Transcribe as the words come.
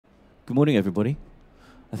Good morning, everybody.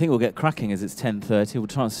 I think we'll get cracking as it's 10:30. We'll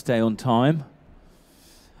try and stay on time.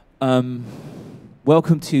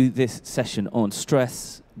 Welcome to this session on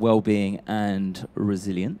stress, well-being, and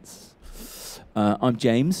resilience. I'm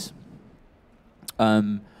James.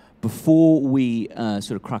 Before we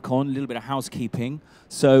sort of crack on, a little bit of housekeeping.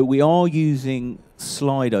 So we are using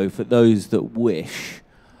Slido for those that wish.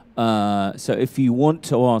 So if you want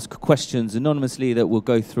to ask questions anonymously that we'll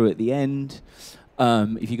go through at the end,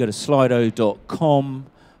 if you go to slido.com,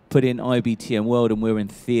 put in IBTM World, and we're in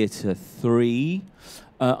Theatre 3.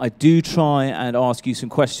 I do try and ask you some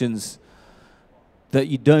questions that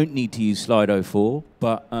you don't need to use Slido for,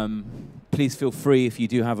 but please feel free if you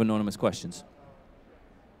do have anonymous questions.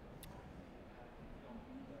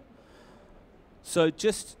 So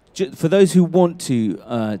just for those who want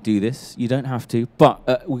to do this, you don't have to,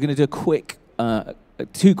 but we're going to do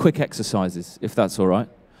two quick exercises, if that's all right.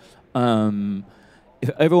 If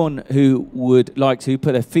everyone who would like to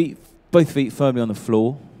put their both feet firmly on the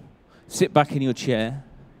floor, sit back in your chair,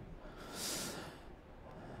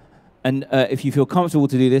 and if you feel comfortable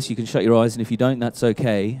to do this, you can shut your eyes, and if you don't, that's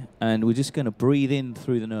okay. And we're just going to breathe in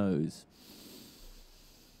through the nose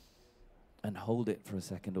and hold it for a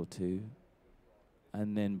second or two,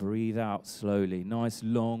 and then breathe out slowly. Nice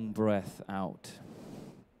long breath out.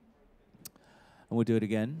 And we'll do it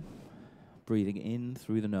again, breathing in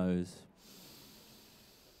through the nose.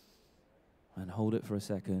 And hold it for a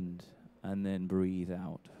second, and then breathe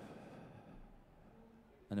out.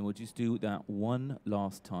 And then we'll just do that one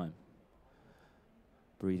last time.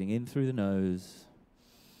 Breathing in through the nose,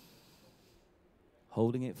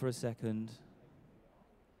 holding it for a second,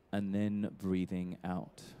 and then breathing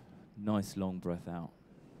out. Nice long breath out.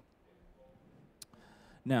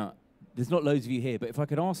 Now, there's not loads of you here, but if I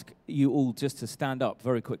could ask you all just to stand up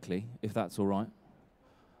very quickly, if that's all right.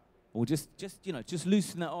 Or just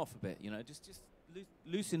loosen that off a bit, just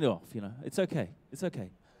loosen it off, It's okay, it's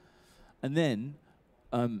okay. And then,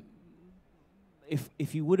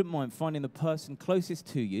 if you wouldn't mind finding the person closest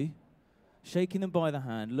to you, shaking them by the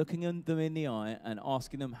hand, looking them in the eye, and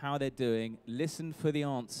asking them how they're doing, listen for the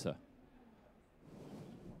answer.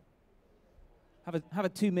 Have a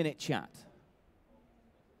 2-minute chat.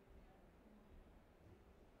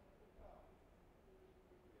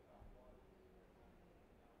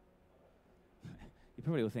 You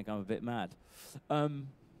probably will think I'm a bit mad. Thank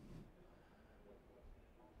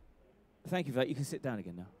you for that. You can sit down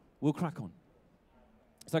again now. We'll crack on.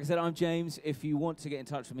 So like I said, I'm James. If you want to get in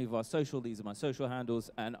touch with me via social, these are my social handles,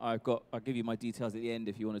 and I'll give you my details at the end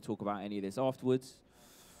if you want to talk about any of this afterwards.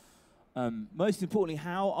 Most importantly,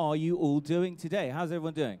 how are you all doing today? How's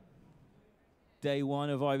everyone doing? Day 1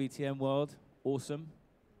 of IBTM World. Awesome.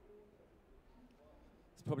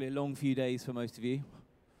 It's probably a long few days for most of you.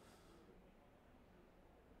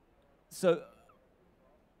 So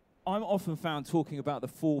I'm often found talking about the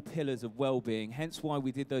 4 pillars of well-being, hence why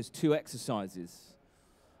we did those 2 exercises.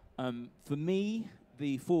 For me,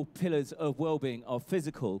 the 4 pillars of well-being are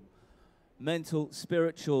physical, mental,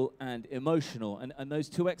 spiritual, and emotional. And those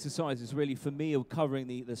 2 exercises really, for me, are covering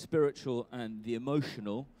the spiritual and the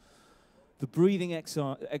emotional. The breathing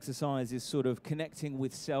exercise is sort of connecting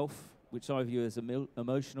with self, which I view as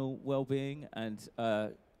emotional well-being, and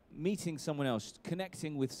meeting someone else,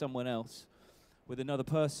 connecting with someone else, with another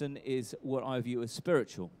person, is what I view as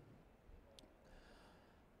spiritual.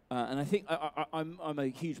 And I think I'm a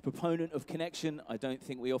huge proponent of connection. I don't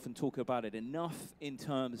think we often talk about it enough in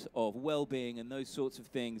terms of well-being and those sorts of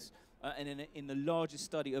things. And in the largest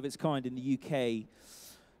study of its kind in the UK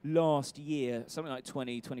last year, something like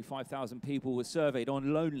 25,000 people were surveyed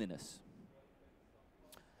on loneliness.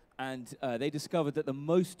 And they discovered that the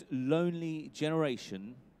most lonely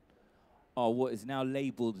generation are what is now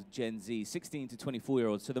labeled Gen Z, 16 to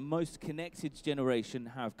 24-year-olds. So the most connected generation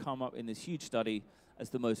have come up in this huge study as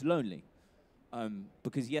the most lonely.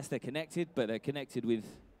 Because yes, they're connected, but they're connected with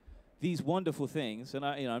these wonderful things. And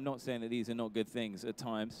I'm not saying that these are not good things at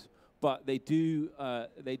times, but they do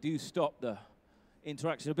stop the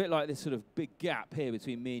interaction. A bit like this sort of big gap here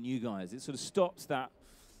between me and you guys. It sort of stops that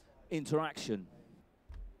interaction.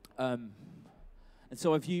 And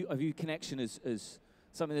so I view connection as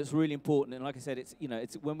something that's really important. And like I said, it's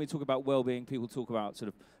when we talk about well-being, people talk about sort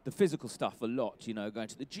of the physical stuff a lot, going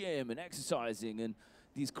to the gym and exercising and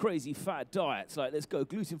these crazy fad diets, like let's go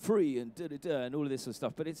gluten-free and and all of this sort of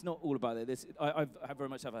stuff. But it's not all about that. I very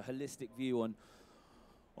much have a holistic view on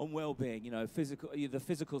well-being, the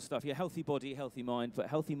physical stuff. Yeah, healthy body, healthy mind, but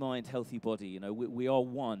healthy mind, healthy body. We are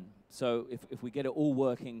one. So if we get it all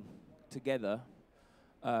working together,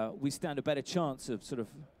 we stand a better chance of sort of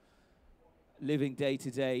living day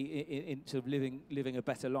to day, in sort of living a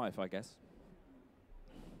better life, I guess.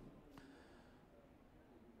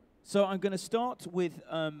 So I'm going to start with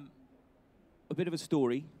a bit of a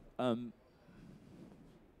story.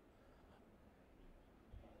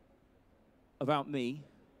 About me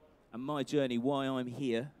and my journey, why I'm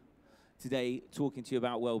here today talking to you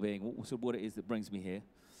about well-being, what it is that brings me here.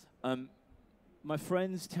 My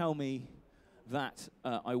friends tell me that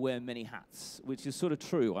I wear many hats, which is sort of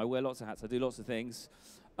true. I wear lots of hats. I do lots of things.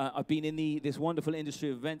 I've been in this wonderful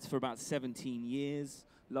industry of events for about 17 years.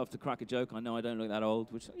 Love to crack a joke. I know I don't look that old,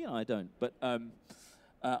 which, I don't. But I'm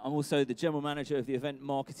also the general manager of the Event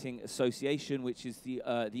Marketing Association, which is the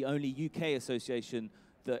only UK association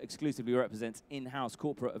that exclusively represents in-house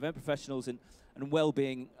corporate event professionals, and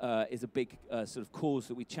well-being is a big sort of cause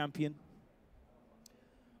that we champion.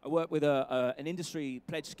 I work with an industry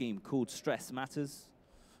pledge scheme called Stress Matters,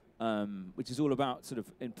 which is all about sort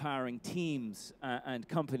of empowering teams and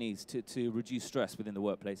companies to reduce stress within the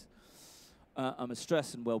workplace. I'm a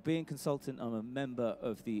stress and well-being consultant. I'm a member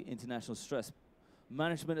of the International Stress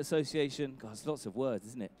Management Association. God, it's lots of words,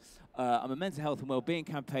 isn't it? I'm a mental health and well-being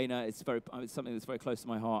campaigner. It's something that's very close to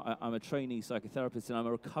my heart. I'm a trainee psychotherapist, and I'm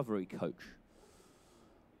a recovery coach.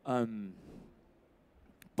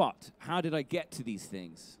 But how did I get to these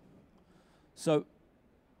things? So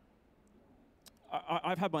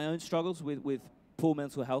I've had my own struggles with poor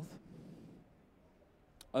mental health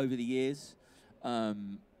over the years. I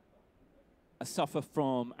suffer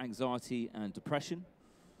from anxiety and depression.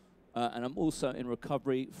 And I'm also in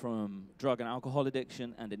recovery from drug and alcohol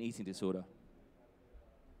addiction and an eating disorder.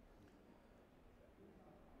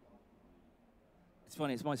 It's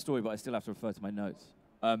funny, it's my story, but I still have to refer to my notes.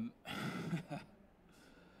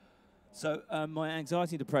 So my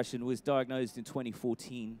anxiety and depression was diagnosed in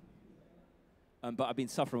 2014, but I've been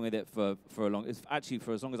suffering with it for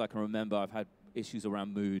as long as I can remember. I've had issues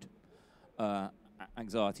around mood,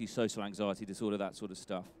 anxiety, social anxiety disorder, that sort of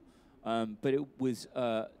stuff. But it was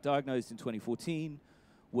diagnosed in 2014,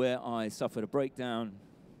 where I suffered a breakdown,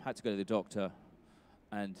 had to go to the doctor,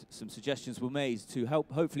 and some suggestions were made to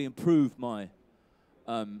help hopefully improve my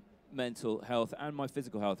mental health and my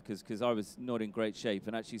physical health, because I was not in great shape.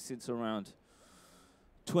 And actually, since around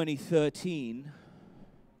 2013,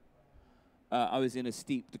 I was in a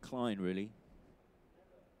steep decline, really.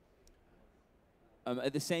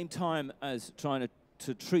 At the same time as trying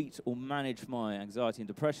to treat or manage my anxiety and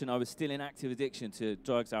depression, I was still in active addiction to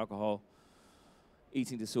drugs, alcohol,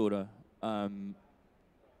 eating disorder.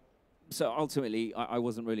 So ultimately, I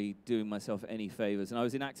wasn't really doing myself any favors, and I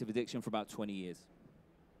was in active addiction for about 20 years.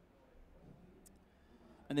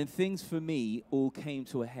 And then things for me all came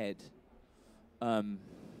to a head. That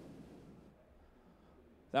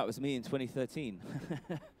was me in 2013.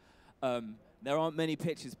 There aren't many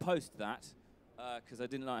pictures post that, because I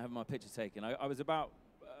didn't like having my picture taken. I was about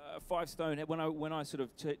 5 stone, when I sort of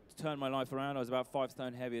turned my life around, I was about 5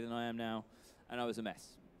 stone heavier than I am now, and I was a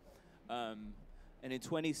mess. And in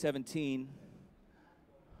 2017,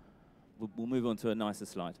 we'll move on to a nicer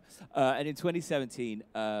slide. And in 2017,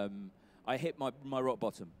 I hit my rock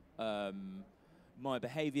bottom. My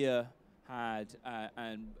behavior had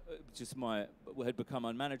become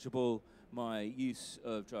unmanageable. My use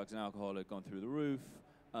of drugs and alcohol had gone through the roof.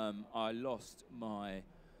 I lost my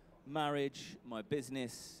marriage, my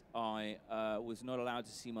business. I was not allowed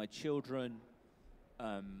to see my children.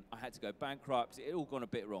 I had to go bankrupt. It all gone a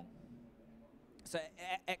bit wrong. So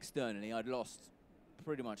externally, I'd lost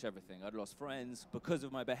pretty much everything. I'd lost friends because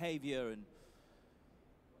of my behavior, and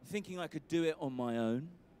thinking I could do it on my own,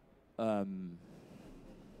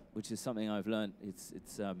 which is something I've learned.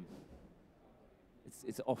 It's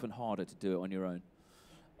often harder to do it on your own.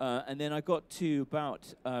 And then I got to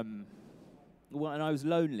about, and I was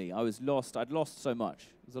lonely. I was lost. I'd lost so much.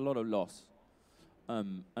 There was a lot of loss.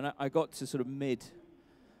 And I got to sort of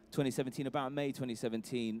mid-2017, about May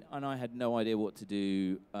 2017, and I had no idea what to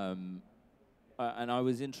do. And I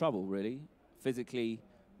was in trouble, really. Physically,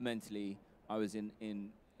 mentally, I was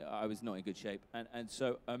I was not in good shape. And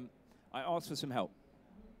so I asked for some help.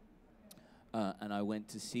 And I went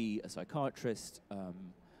to see a psychiatrist.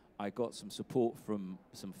 I got some support from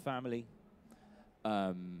some family,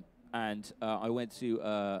 and I went to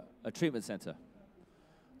a treatment center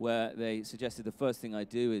where they suggested the first thing I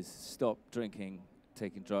do is stop drinking,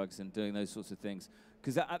 taking drugs, and doing those sorts of things.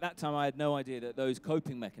 Because at that time I had no idea that those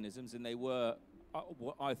coping mechanisms, and they were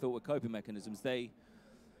what I thought were coping mechanisms, they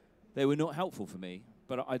were not helpful for me.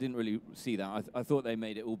 But I didn't really see that. I thought they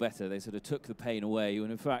made it all better. They sort of took the pain away,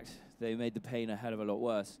 when in fact they made the pain a hell of a lot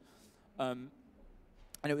worse. And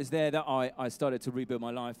it was there that I started to rebuild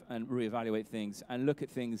my life and reevaluate things and look at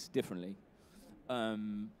things differently.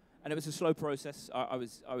 And it was a slow process. I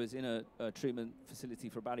was in a treatment facility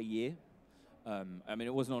for about a year. I mean,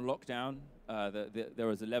 it wasn't on lockdown. There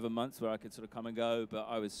was 11 months where I could sort of come and go, but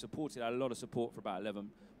I was supported. I had a lot of support for about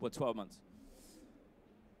 12 months.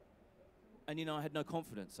 And you know, I had no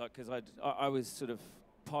confidence because I was sort of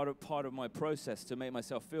part of my process to make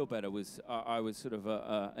myself feel better was I was sort of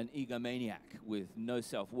an egomaniac with no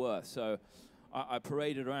self-worth. So I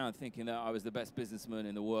paraded around thinking that I was the best businessman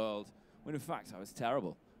in the world, when in fact I was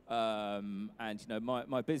terrible. And you know,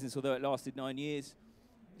 my business, although it lasted 9 years,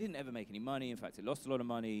 it didn't ever make any money. In fact, it lost a lot of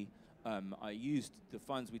money. I used the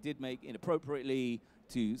funds we did make inappropriately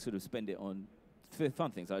to sort of spend it on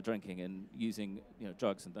fun things like drinking and using, you know,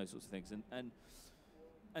 drugs and those sorts of things.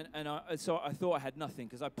 So I thought I had nothing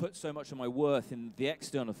because I put so much of my worth in the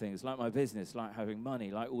external things, like my business, like having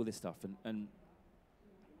money, like all this stuff. And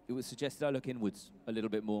it was suggested I look inwards a little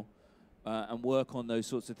bit more and work on those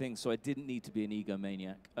sorts of things. So I didn't need to be an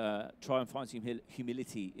egomaniac. Try and find some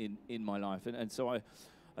humility in my life. And so I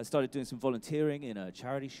started doing some volunteering in a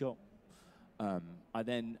charity shop. I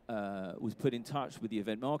then was put in touch with the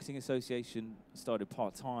Event Marketing Association, started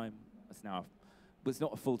part-time. It's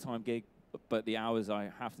not a full-time gig, but the hours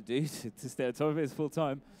I have to do to stay on top of it is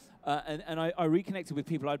full-time. And I reconnected with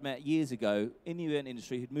people I'd met years ago in the event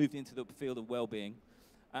industry who'd moved into the field of well-being,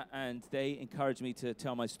 and they encouraged me to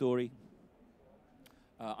tell my story.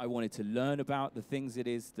 I wanted to learn about the things it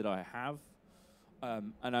is that I have,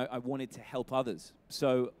 and I wanted to help others.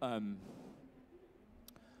 So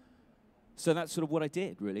that's sort of what I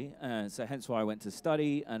did, really. So hence why I went to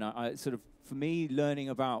study. And I sort of, for me, learning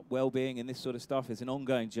about well-being and this sort of stuff is an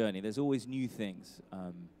ongoing journey. There's always new things.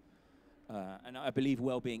 And I believe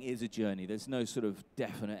well-being is a journey. There's no sort of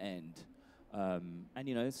definite end. And,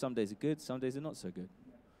 you know, some days are good, some days are not so good.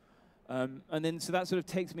 And then, so that sort of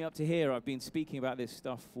takes me up to here. I've been speaking about this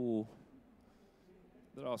stuff for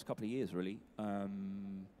the last couple of years, really.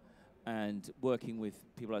 And working with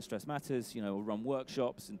people like Stress Matters, you know, run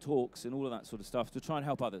workshops and talks and all of that sort of stuff to try and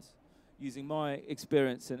help others, using my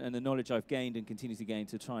experience and the knowledge I've gained and continue to gain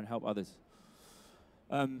to try and help others.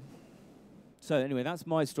 So anyway, that's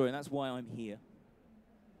my story, and that's why I'm here.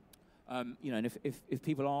 You know, and if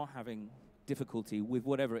people are having difficulty with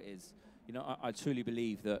whatever it is, you know, I truly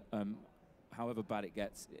believe that however bad it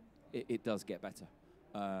gets, it does get better.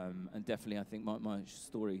 And definitely, I think my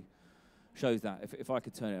story shows that. If I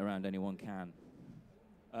could turn it around, anyone can.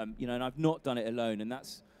 You know, and I've not done it alone, and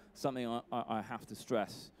that's something I have to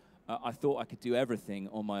stress. I thought I could do everything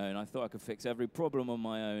on my own. I thought I could fix every problem on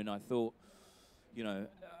my own. I thought, you know,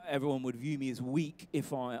 everyone would view me as weak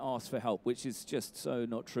if I asked for help, which is just so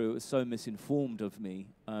not true. It was so misinformed of me.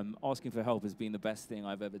 Asking for help has been the best thing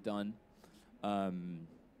I've ever done.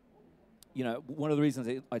 You know, one of the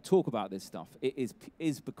reasons I talk about this stuff is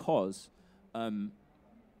because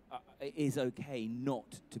it is okay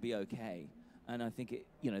not to be okay. And I think,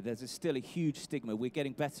 you know, there's still a huge stigma. We're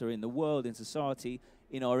getting better in the world, in society,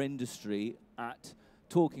 in our industry at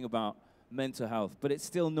talking about mental health, but it's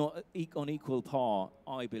still not on equal par,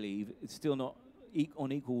 I believe. It's still not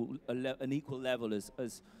on an equal level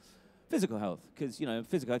as physical health. Because, you know,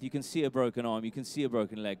 physical health, you can see a broken arm, you can see a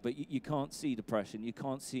broken leg, but you can't see depression, you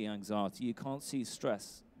can't see anxiety, you can't see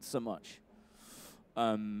stress so much.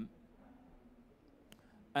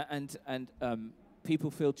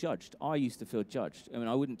 People feel judged. I used to feel judged. I mean,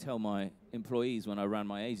 I wouldn't tell my employees when I ran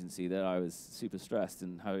my agency that I was super stressed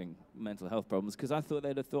and having mental health problems because I thought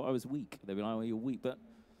they'd have thought I was weak. They'd be like, oh, you're weak. But,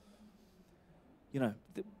 you know,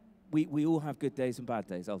 we all have good days and bad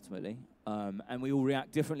days, ultimately. And we all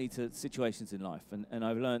react differently to situations in life. And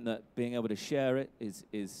I've learned that being able to share it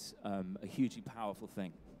is a hugely powerful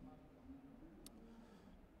thing.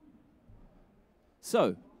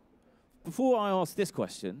 So, before I ask this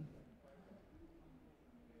question,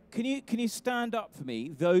 can you stand up for me,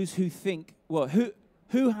 those who think, well,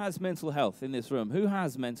 who has mental health in this room? Who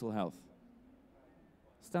has mental health?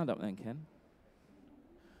 Stand up then, Ken.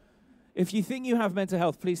 If you think you have mental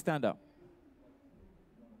health, please stand up.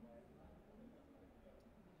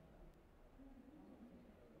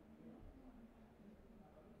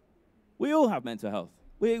 We all have mental health.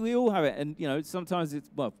 We all have it, and you know, sometimes it's,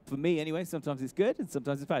 well, for me anyway, sometimes it's good and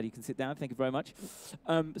sometimes it's bad. You can sit down, thank you very much.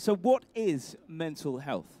 So what is mental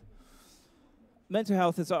health? Mental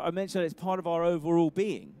health, as I mentioned, it's part of our overall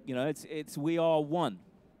being. You know, it's we are one.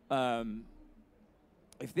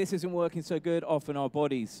 If this isn't working so good, often our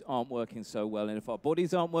bodies aren't working so well, and if our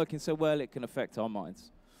bodies aren't working so well, it can affect our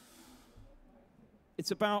minds.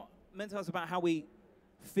 Mental health is about how we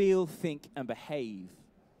feel, think, and behave.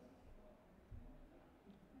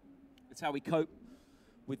 It's how we cope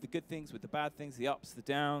with the good things, with the bad things, the ups, the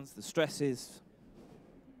downs, the stresses,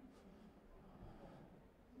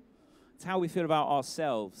 It's how we feel about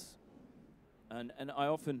ourselves. And I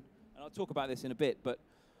often, and I'll talk about this in a bit, but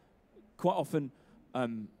quite often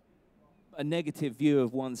a negative view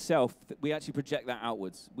of oneself, we actually project that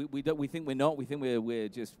outwards. We think we're not. We think we're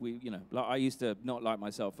just, you know, like I used to not like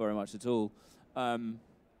myself very much at all.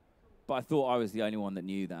 But I thought I was the only one that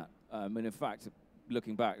knew that. And in fact,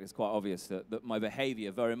 looking back, it's quite obvious that my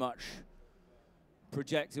behavior very much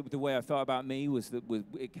projected with the way I felt about me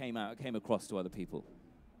it came across to other people.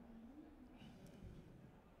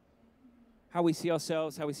 How we see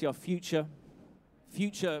ourselves, how we see our future.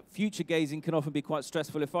 Future gazing can often be quite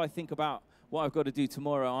stressful. If I think about what I've got to do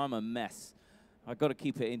tomorrow, I'm a mess. I've got to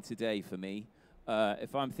keep it in today for me.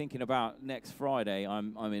 If I'm thinking about next Friday,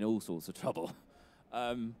 I'm in all sorts of trouble.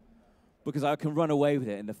 Because I can run away with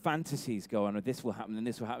it, and the fantasies go on, and this will happen, and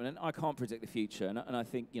this will happen, and I can't predict the future. And I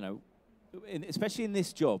think, you know, especially in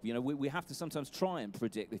this job, you know, we have to sometimes try and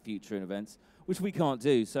predict the future in events, which we can't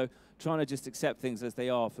do. So trying to just accept things as they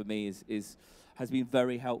are for me has been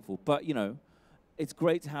very helpful. But, you know, it's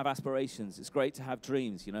great to have aspirations. It's great to have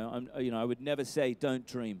dreams, you know. I would never say don't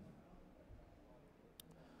dream.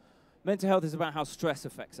 Mental health is about how stress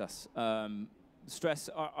affects us. Stress,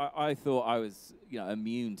 I thought I was, you know,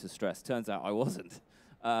 immune to stress. Turns out I wasn't.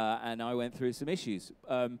 And I went through some issues.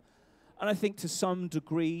 And I think to some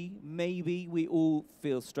degree, maybe we all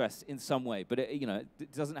feel stress in some way. But,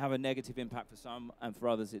 it doesn't have a negative impact for some, and for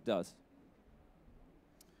others it does.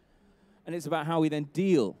 And it's about how we then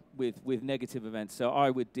deal with negative events. So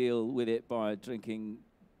I would deal with it by drinking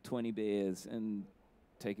 20 beers and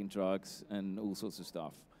taking drugs and all sorts of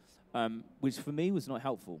stuff, which for me was not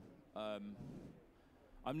helpful.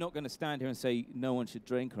 I'm not going to stand here and say no one should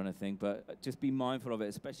drink or anything, but just be mindful of it,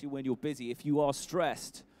 especially when you're busy. If you are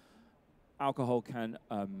stressed, alcohol can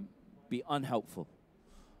be unhelpful.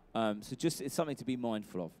 So just it's something to be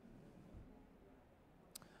mindful of.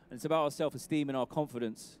 And it's about our self-esteem and our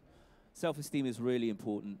confidence. Self-esteem is really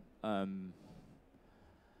important. For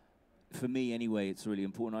me, anyway, it's really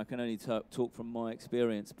important. I can only talk from my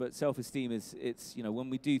experience, but self-esteem it's you know,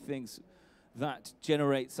 when we do things that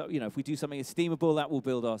generates, you know, if we do something esteemable, that will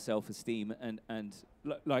build our self-esteem. And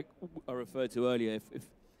like I referred to earlier, if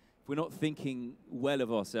we're not thinking well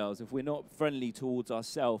of ourselves, if we're not friendly towards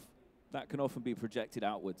ourselves, that can often be projected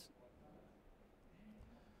outwards.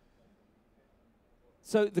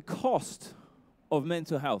 So the cost of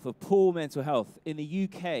mental health, of poor mental health in the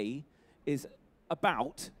UK is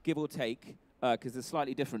about, give or take, because there's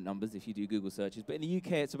slightly different numbers if you do Google searches, but in the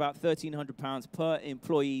UK it's about £1,300 per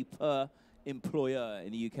employee per employer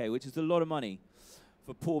in the UK, which is a lot of money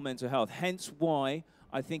for poor mental health. Hence why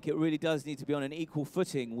I think it really does need to be on an equal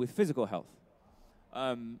footing with physical health.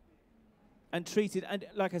 And treated, and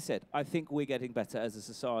like I said, I think we're getting better as a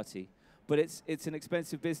society, but it's an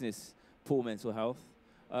expensive business, poor mental health,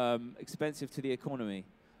 expensive to the economy,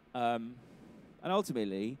 and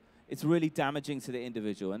ultimately it's really damaging to the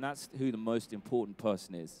individual, and that's who the most important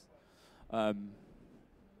person is.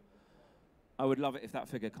 I would love it if that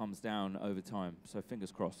figure comes down over time, so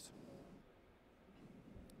fingers crossed.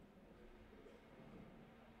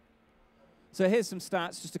 So here's some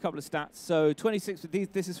stats, just a couple of stats. So 26,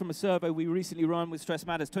 this is from a survey we recently run with Stress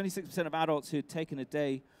Matters. 26% of adults who had taken a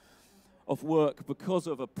day off work because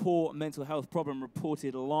of a poor mental health problem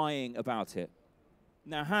reported lying about it.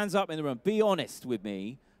 Now, hands up in the room. Be honest with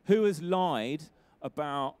me. Who has lied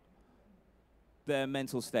about their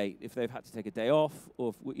mental state if they've had to take a day off?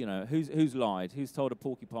 Or, you know, who's lied? Who's told a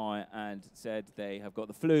porcupine and said they have got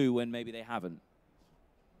the flu when maybe they haven't?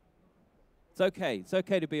 It's okay. It's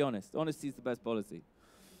okay to be honest. Honesty is the best policy.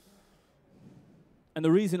 And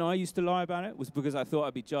the reason I used to lie about it was because I thought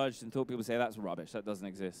I'd be judged and thought people would say, that's rubbish, that doesn't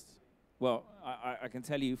exist. Well, I can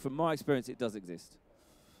tell you from my experience, it does exist.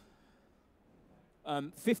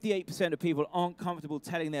 58% of people aren't comfortable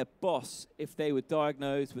telling their boss if they were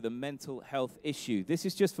diagnosed with a mental health issue. This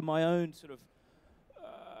is just for my own sort of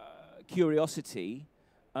curiosity.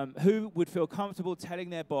 Who would feel comfortable telling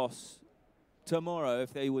their boss tomorrow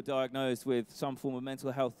if they were diagnosed with some form of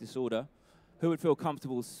mental health disorder? Who would feel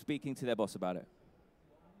comfortable speaking to their boss about it?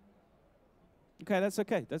 Okay, that's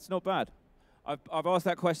okay. That's not bad. I've asked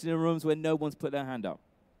that question in rooms where no one's put their hand up.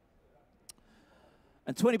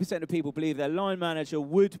 And 20% of people believe their line manager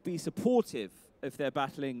would be supportive if they're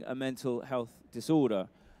battling a mental health disorder.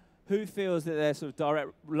 Who feels that their sort of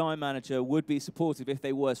direct line manager would be supportive if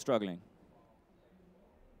they were struggling?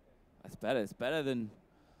 That's better. It's better than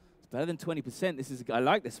 20%. I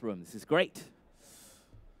like this room. This is great.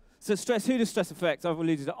 So stress, who does stress affect? I've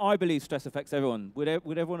alluded to, I believe stress affects everyone. Would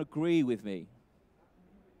everyone agree with me?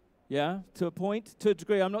 Yeah, to a point, to a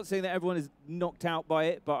degree. I'm not saying that everyone is knocked out by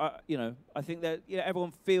it, but I think that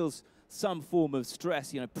everyone feels some form of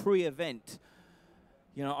stress, pre-event.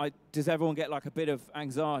 Does everyone get like a bit of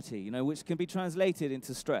anxiety, which can be translated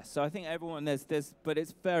into stress? So I think everyone, but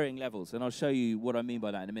it's varying levels, and I'll show you what I mean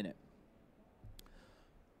by that in a minute.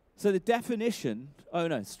 So the definition, oh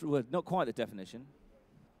no, well, not quite the definition.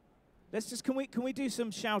 Can we do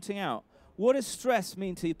some shouting out? What does stress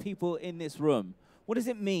mean to people in this room? What does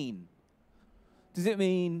it mean? Does it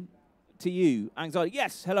mean to you anxiety?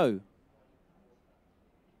 Yes, hello.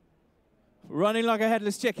 Running like a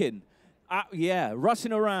headless chicken. Yeah,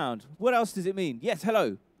 rushing around. What else does it mean? Yes,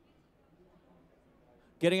 hello.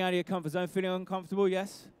 Getting out of your comfort zone, feeling uncomfortable,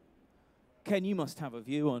 yes? Ken, you must have a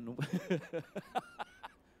view on...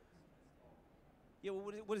 Yeah,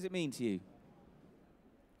 well, what does it mean to you?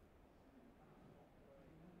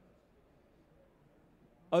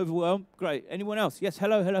 Overwhelmed? Great. Anyone else? Yes,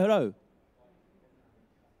 hello, hello, hello.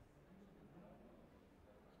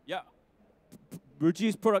 Yeah.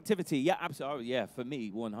 Reduce productivity. Yeah, absolutely. Yeah, for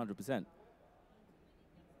me, 100%.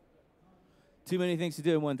 Too many things to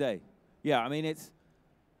do in one day. Yeah, I mean, it's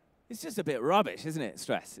just a bit rubbish, isn't it?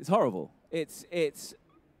 Stress. It's horrible. It's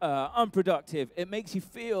unproductive. It makes you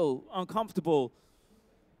feel uncomfortable.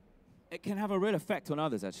 It can have a real effect on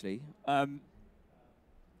others, actually.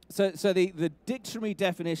 So the dictionary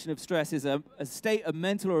definition of stress is a state of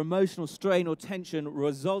mental or emotional strain or tension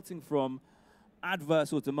resulting from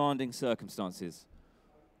adverse or demanding circumstances.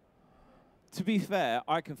 To be fair,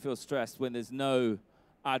 I can feel stressed when there's no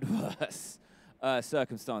adverse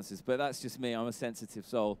circumstances, but that's just me. I'm a sensitive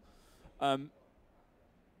soul.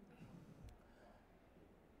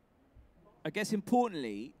 I guess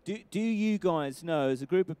importantly, do you guys know, as a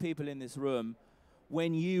group of people in this room,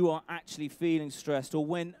 when you are actually feeling stressed, or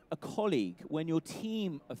when a colleague, when your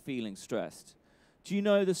team are feeling stressed? Do you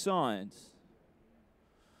know the signs?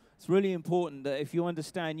 It's really important that if you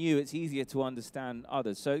understand you, it's easier to understand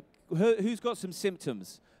others. So who's got some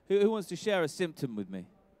symptoms? Who wants to share a symptom with me?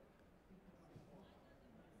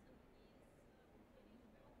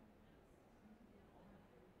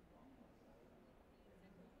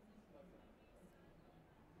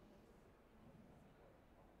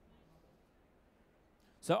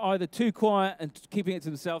 So either too quiet and keeping it to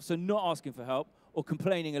themselves, so not asking for help, or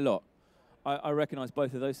complaining a lot. I recognize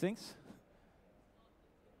both of those things.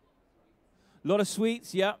 A lot of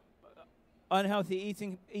sweets, yeah. Unhealthy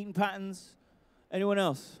eating patterns. Anyone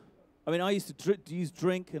else? I mean, I used to use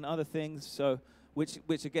drink and other things, so which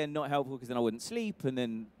again, not helpful, because then I wouldn't sleep, and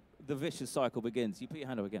then the vicious cycle begins. You put your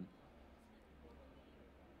hand up again.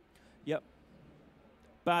 Yep.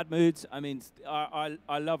 Bad moods. I mean,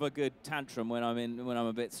 I love a good tantrum when I'm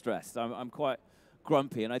a bit stressed. I'm quite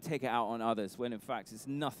grumpy, and I take it out on others when in fact it's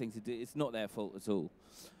nothing to do. It's not their fault at all.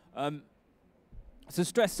 So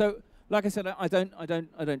stress. So like I said, I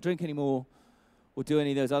don't drink anymore or do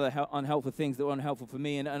any of those other unhelpful things that were unhelpful for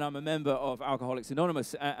me. And I'm a member of Alcoholics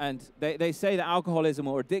Anonymous, and they say that alcoholism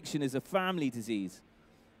or addiction is a family disease,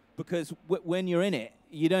 because when you're in it,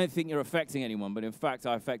 you don't think you're affecting anyone, but in fact,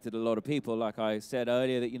 I affected a lot of people. Like I said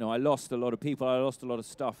earlier, that I lost a lot of people, I lost a lot of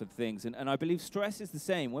stuff and things, and I believe stress is the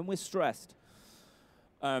same. When we're stressed,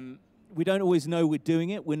 we don't always know we're doing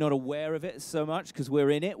it. We're not aware of it so much because we're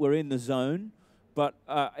in it, we're in the zone, but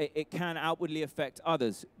it can outwardly affect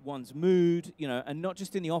others, one's mood, and not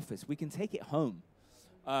just in the office. We can take it home,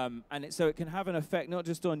 so it can have an effect not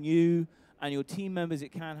just on you and your team members.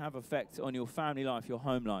 It can have effect on your family life, your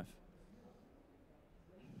home life.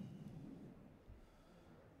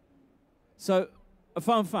 So, a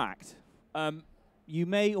fun fact, you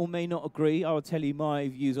may or may not agree, I will tell you my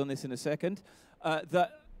views on this in a second,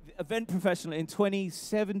 that event professional in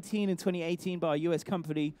 2017 and 2018 by a US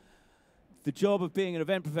company, the job of being an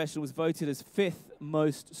event professional was voted as 5th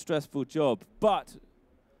most stressful job. But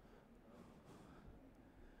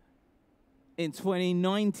in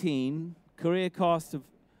 2019, CareerCast have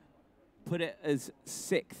put it as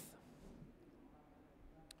 6th.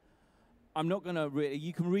 I'm not going to really,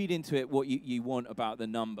 you can read into it what you want about the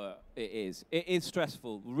number it is. It is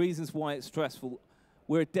stressful. Reasons why it's stressful: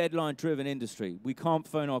 we're a deadline-driven industry. We can't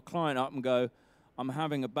phone our client up and go, I'm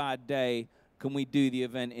having a bad day, can we do the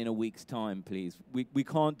event in a week's time, please? We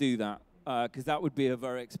can't do that, because that would be a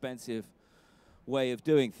very expensive way of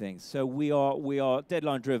doing things. So we are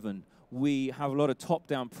deadline-driven. We have a lot of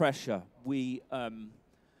top-down pressure. We're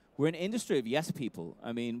an industry of yes people.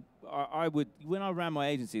 I mean, when I ran my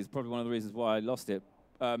agency, it's probably one of the reasons why I lost it.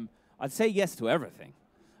 I'd say yes to everything,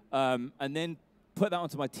 and then put that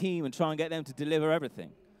onto my team and try and get them to deliver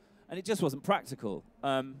everything. And it just wasn't practical.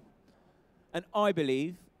 And I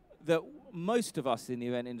believe that most of us in the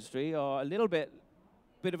event industry are a little bit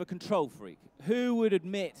of a control freak. Who would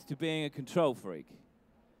admit to being a control freak?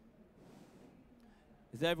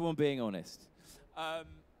 Is everyone being honest?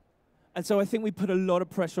 And so I think we put a lot of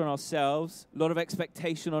pressure on ourselves, a lot of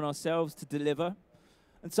expectation on ourselves to deliver.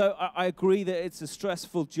 And so I agree that it's a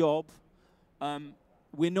stressful job.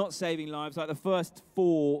 We're not saving lives. Like the first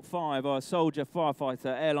 4, 5 are soldier, firefighter,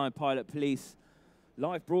 airline pilot, police,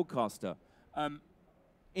 live broadcaster.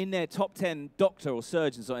 In their top 10, doctor or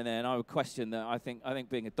surgeons are in there, and I would question that. I think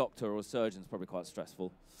being a doctor or a surgeon is probably quite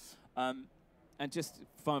stressful. And just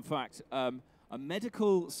fun fact, a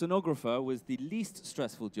medical sonographer was the least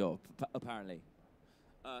stressful job, apparently.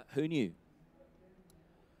 Who knew?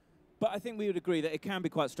 But I think we would agree that it can be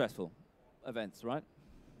quite stressful, events, right?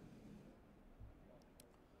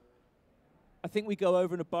 I think we go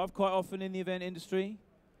over and above quite often in the event industry.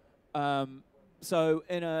 So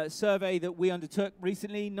in a survey that we undertook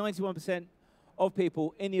recently, 91% of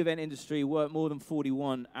people in the event industry work more than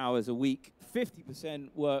 41 hours a week,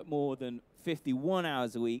 50% work more than 51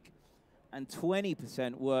 hours a week, and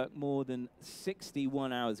 20% work more than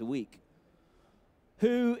 61 hours a week.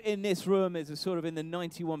 Who in this room is sort of in the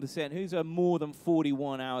 91%? Who's a more than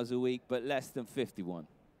 41 hours a week but less than 51?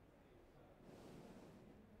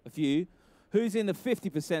 A few. Who's in the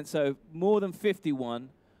 50%, so more than 51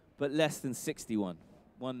 but less than 61?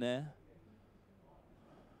 One there.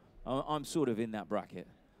 I'm sort of in that bracket.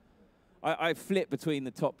 I flip between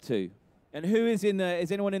the top two. And who is in the,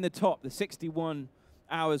 is anyone in the top, the 61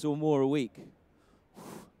 hours or more a week?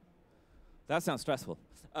 That sounds stressful.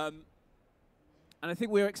 And I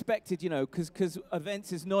think we're expected, you know, because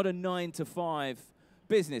events is not a 9 to 5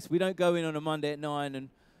 business. We don't go in on a Monday at 9 and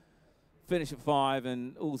finish at 5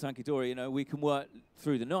 and all hunky-dory. You know, we can work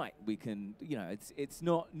through the night. We can, you know, it's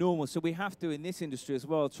not normal. So we have to, in this industry as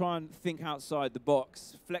well, try and think outside the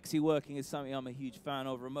box. Flexi working is something I'm a huge fan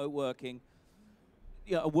of. Remote working,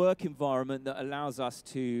 you know, a work environment that allows us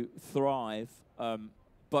to thrive,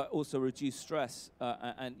 but also reduce stress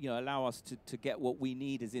and you know, allow us to get what we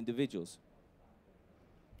need as individuals.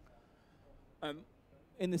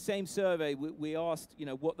 In the same survey, we asked, you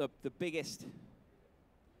know, what the biggest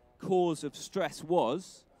cause of stress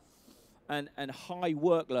was, and high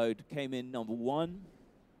workload came in number 1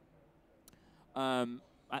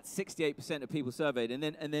 at 68% of people surveyed, and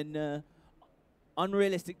then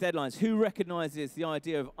unrealistic deadlines. Who recognizes the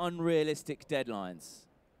idea of unrealistic deadlines?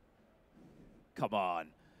 Come on.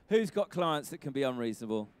 Who's got clients that can be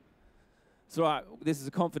unreasonable? It's all right. This is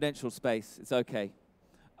a confidential space. It's okay.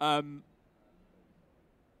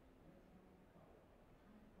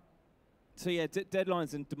 So yeah,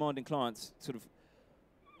 deadlines and demanding clients sort of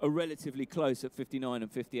are relatively close at 59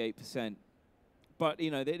 and 58%. But, you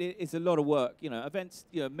know, it's a lot of work. You know, events,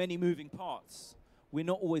 you know, many moving parts. We're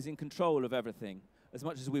not always in control of everything. As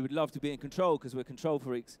much as we would love to be in control because we're control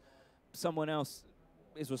freaks, someone else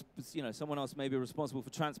is, you know, someone else may be responsible for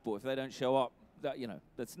transport. If they don't show up, that, you know,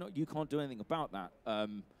 that's not, you can't do anything about that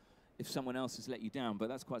if someone else has let you down. But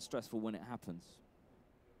that's quite stressful when it happens.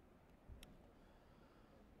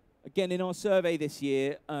 Again, in our survey this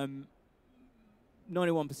year,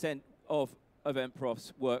 91% of event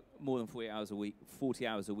profs work more than 40 hours a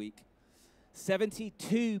week,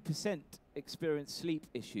 72% experience sleep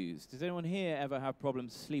issues. Does anyone here ever have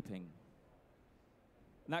problems sleeping?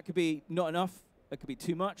 And that could be not enough, that could be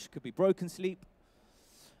too much, could be broken sleep.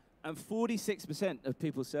 And 46% of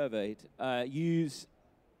people surveyed use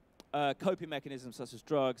coping mechanisms such as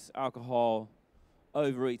drugs, alcohol,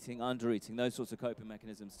 overeating, undereating, those sorts of coping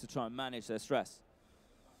mechanisms to try and manage their stress.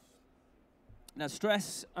 Now,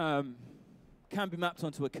 stress can be mapped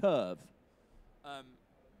onto a curve.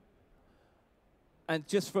 And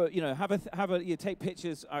just for, you know, you take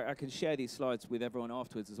pictures. I can share these slides with everyone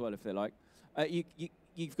afterwards as well if they like.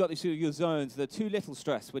 You've got these sort of your zones. They're too little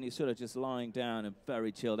stress when you're sort of just lying down and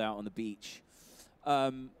very chilled out on the beach.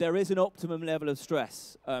 There is an optimum level of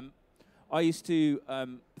stress. I used to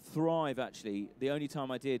thrive, actually. The only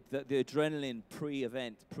time I did, the adrenaline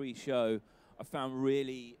pre-event, pre-show, I found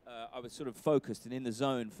really, I was sort of focused and in the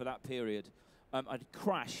zone for that period. I'd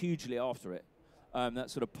crash hugely after it. That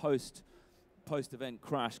sort of post-event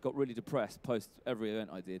crash, got really depressed post every event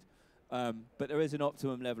I did. But there is an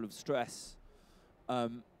optimum level of stress.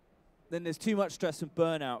 Then there's too much stress and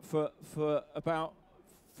burnout. For about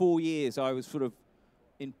 4 years, I was sort of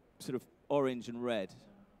in sort of orange and red.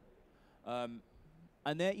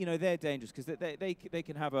 And they're, you know, they're dangerous because they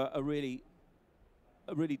can have a really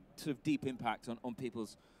sort of deep impact on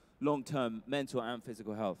people's long-term mental and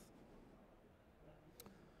physical health.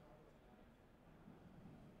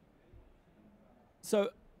 So,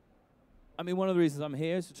 I mean, one of the reasons I'm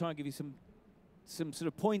here is to try and give you some sort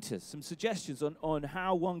of pointers, some suggestions on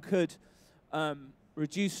how one could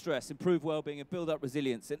reduce stress, improve well-being, and build up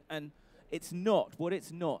resilience. And it's not. What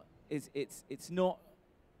it's not is it's not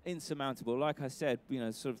insurmountable. Like I said, you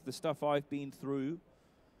know, sort of the stuff I've been through,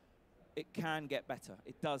 it can get better.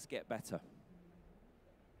 It does get better.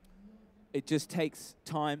 It just takes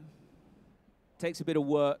time, takes a bit of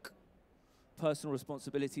work. Personal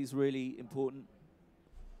responsibility is really important.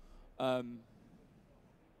 And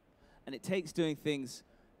it takes doing things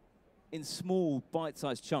in small,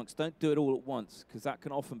 bite-sized chunks. Don't do it all at once, because that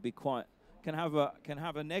can often be can have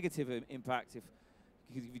a negative impact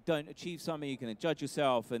because if you don't achieve something, you can judge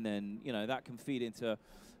yourself, and then, you know, that can feed into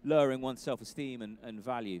lowering one's self-esteem and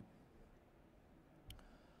value.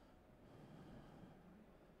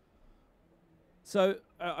 So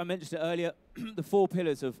I mentioned it earlier, the 4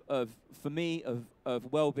 pillars for me,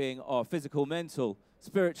 of well-being are physical, mental,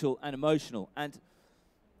 spiritual, and emotional. And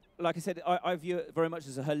like I said, I view it very much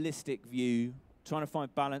as a holistic view, trying to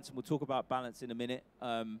find balance, and we'll talk about balance in a minute,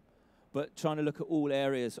 but trying to look at all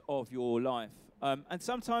areas of your life. And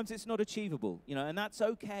sometimes it's not achievable, you know, and that's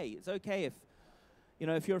okay. It's okay if, you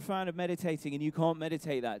know, if you're a fan of meditating and you can't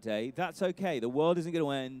meditate that day, that's okay. The world isn't going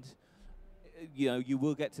to end. You know, you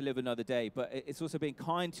will get to live another day, but it's also being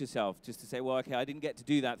kind to yourself, just to say, well, okay, I didn't get to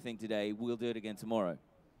do that thing today, we'll do it again tomorrow.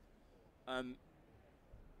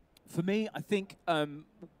 For me, I think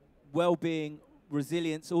well-being,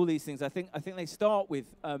 resilience, all these things, I think they start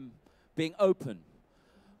with being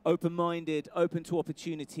open-minded, open to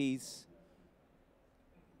opportunities,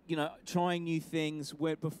 you know, trying new things.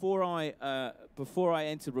 Before I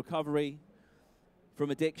entered recovery from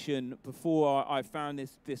addiction, before I found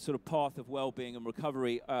this sort of path of well-being and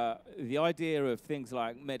recovery, the idea of things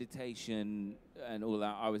like meditation and all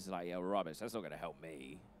that, I was like, yeah, rubbish. That's not going to help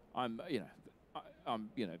me. I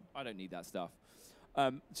don't need that stuff.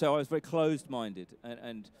 So I was very closed-minded,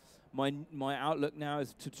 and my outlook now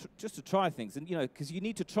is just to try things, and, you know, because you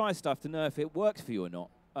need to try stuff to know if it works for you or not.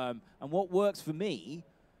 And what works for me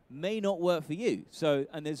may not work for you. So,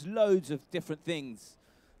 and there's loads of different things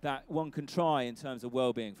that one can try in terms of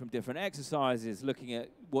well-being, from different exercises, looking at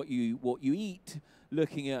what you eat,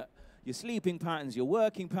 looking at your sleeping patterns, your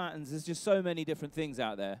working patterns. There's just so many different things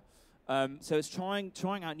out there. So it's trying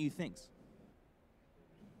out new things.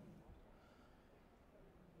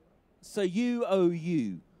 So you owe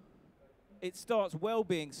you.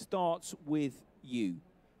 Well-being starts with you.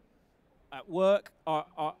 At work,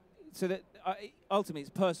 so that ultimately it's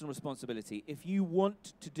personal responsibility. If you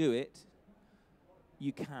want to do it,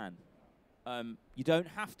 you can. You don't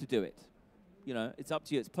have to do it. You know, it's up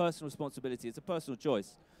to you. It's personal responsibility. It's a personal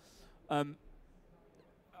choice.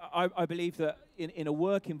 I believe that in a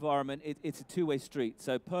work environment, it's a two-way street.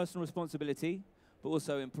 So personal responsibility, but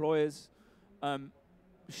also employers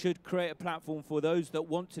should create a platform for those that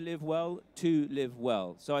want to live well to live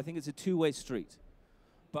well. So I think it's a two-way street.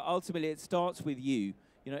 But ultimately, it starts with you.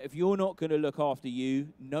 You know, if you're not going to look after you,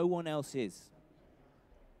 no one else is.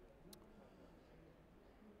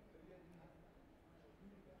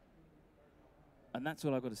 And that's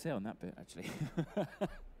all I've got to say on that bit, actually.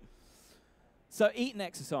 So eat and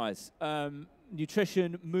exercise.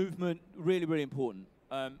 Nutrition, movement, really, really important.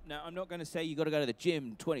 Now, I'm not going to say you've got to go to the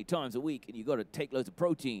gym 20 times a week and you've got to take loads of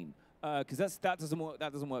protein, because that doesn't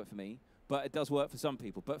work for me, but it does work for some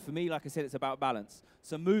people. But for me, like I said, it's about balance.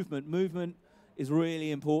 So movement is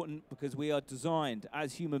really important, because we are designed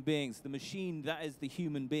as human beings. The machine that is the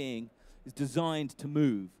human being is designed to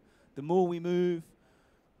move. The more we move,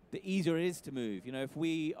 the easier it is to move. You know, if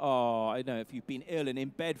you've been ill and in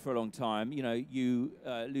bed for a long time, you know, you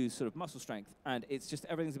lose sort of muscle strength, and it's just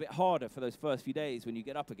everything's a bit harder for those first few days when you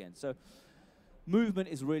get up again. So movement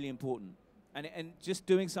is really important, and just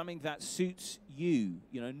doing something that suits you.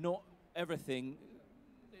 You know, not everything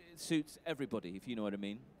suits everybody, if you know what I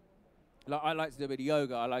mean. Like, I like to do a bit of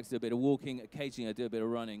yoga, I like to do a bit of walking, occasionally I do a bit of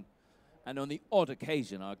running, and on the odd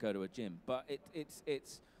occasion I'll go to a gym. But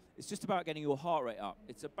it's just about getting your heart rate up.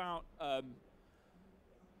 It's about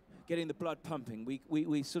getting the blood pumping.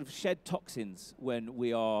 We sort of shed toxins when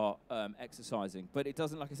we are exercising, but it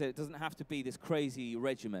doesn't, like I said, it doesn't have to be this crazy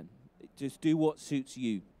regimen. Just do what suits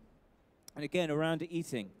you. And again, around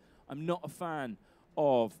eating, I'm not a fan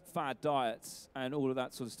of fad diets and all of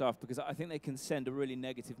that sort of stuff, because I think they can send a really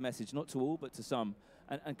negative message, not to all, but to some.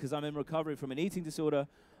 And because I'm in recovery from an eating disorder,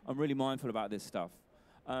 I'm really mindful about this stuff.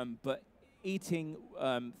 But eating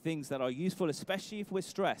things that are useful, especially if we're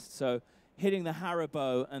stressed. So hitting the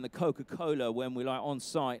Haribo and the Coca-Cola when we're like on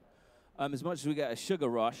site, as much as we get a sugar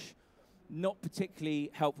rush, not particularly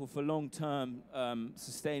helpful for long-term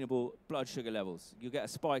sustainable blood sugar levels. You get a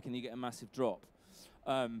spike and you get a massive drop.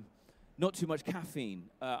 Not too much caffeine.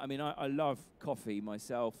 I mean, I love coffee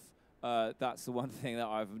myself. That's the one thing that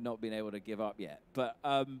I've not been able to give up yet. But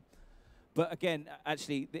But again,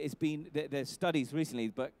 actually, there's studies recently,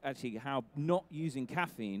 but actually how not using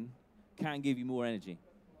caffeine can give you more energy.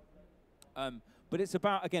 But it's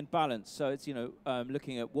about, again, balance. So it's,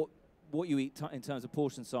 looking at what you eat in terms of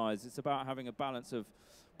portion size. It's about having a balance of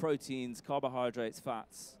proteins, carbohydrates,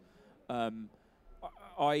 fats.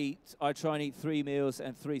 I try and eat 3 meals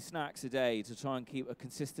and 3 snacks a day to try and keep a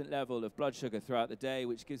consistent level of blood sugar throughout the day,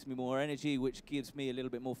 which gives me more energy, which gives me a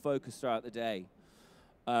little bit more focus throughout the day.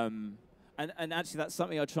 And actually, that's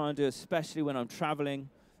something I try and do, especially when I'm traveling.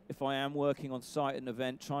 If I am working on site at an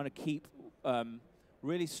event, trying to keep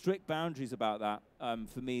really strict boundaries about that,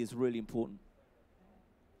 for me, is really important.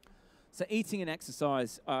 So eating and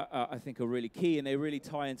exercise, I think, are really key, and they really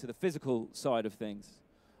tie into the physical side of things.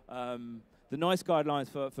 The NICE guidelines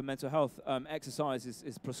for mental health, exercise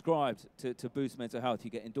is prescribed to boost mental health. You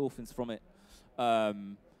get endorphins from it.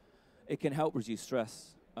 It can help reduce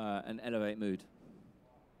stress and elevate mood.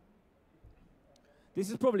 This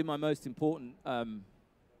is probably my most important,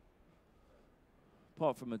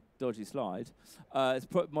 apart from a dodgy slide,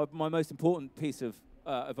 my most important piece of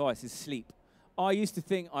advice is sleep. I used to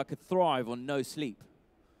think I could thrive on no sleep.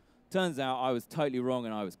 Turns out I was totally wrong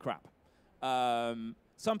and I was crap.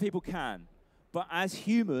 Some people can, but as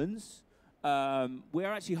humans, we're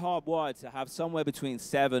actually hardwired to have somewhere between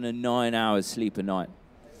 7 and 9 hours sleep a night.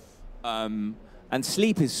 And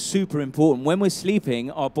sleep is super important. When we're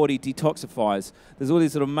sleeping, our body detoxifies. There's all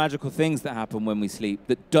these sort of magical things that happen when we sleep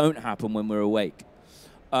that don't happen when we're awake.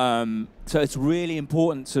 So it's really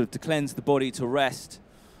important sort of to cleanse the body, to rest.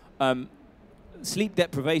 Sleep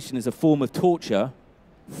deprivation is a form of torture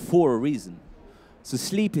for a reason. So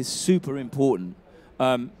sleep is super important.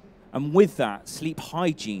 And with that, sleep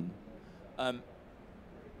hygiene. Like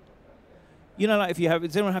if you have,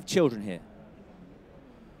 does anyone have children here?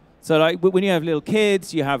 So like when you have little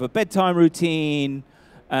kids, you have a bedtime routine,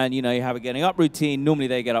 and you have a getting up routine. Normally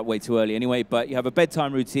they get up way too early anyway, but you have a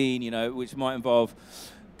bedtime routine, which might involve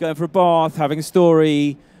going for a bath, having a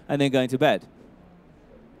story, and then going to bed.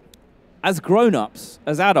 As grown-ups,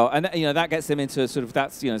 as adults, and that gets them into sort of,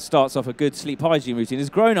 that's, starts off a good sleep hygiene routine.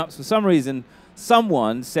 As grown-ups, for some reason,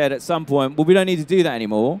 someone said at some point, well, we don't need to do that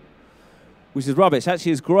anymore, which is rubbish.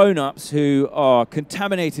 Actually, as grown-ups who are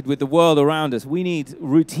contaminated with the world around us, we need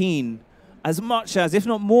routine as much as, if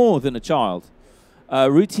not more than a child.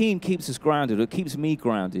 Routine keeps us grounded. It keeps me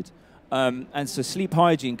grounded. And so sleep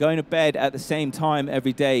hygiene, going to bed at the same time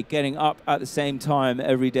every day, getting up at the same time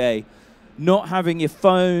every day, not having your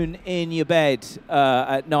phone in your bed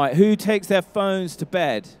at night. Who takes their phones to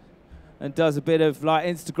bed and does a bit of like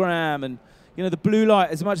Instagram and, the blue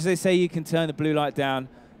light, as much as they say you can turn the blue light down,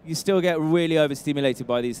 you still get really overstimulated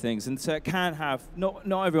by these things. And so it can have, not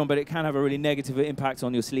everyone, but it can have a really negative impact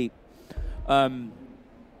on your sleep. Trying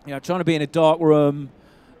to be in a dark room,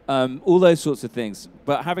 all those sorts of things.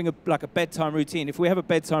 But having a bedtime routine. If we have a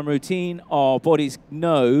bedtime routine, our bodies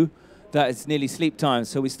know that it's nearly sleep time,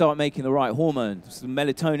 so we start making the right hormones. So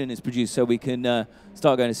melatonin is produced so we can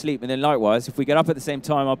start going to sleep. And then likewise, if we get up at the same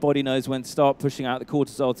time, our body knows when to start pushing out the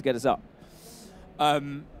cortisol to get us up.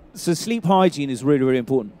 So sleep hygiene is really, really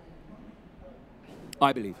important,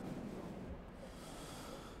 I believe.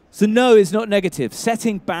 So no is not negative.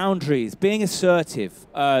 Setting boundaries, being assertive,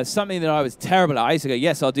 something that I was terrible at. I used to go,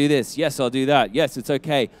 yes, I'll do this. Yes, I'll do that. Yes, it's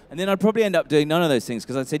okay. And then I'd probably end up doing none of those things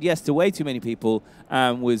because I said yes to way too many people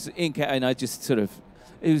and and I just sort of,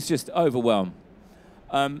 it was just overwhelmed.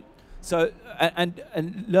 And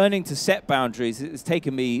learning to set boundaries, it's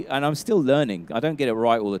taken me, and I'm still learning. I don't get it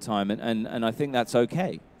right all the time, and I think that's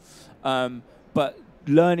okay. But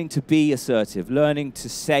learning to be assertive, learning to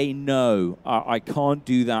say no. I can't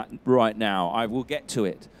do that right now. I will get to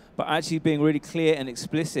it. But actually being really clear and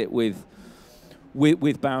explicit with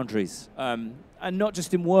boundaries. And not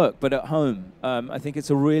just in work, but at home. I think it's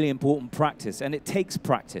a really important practice, and it takes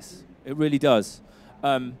practice. It really does.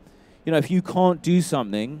 If you can't do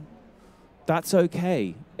something, that's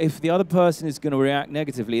okay. If the other person is going to react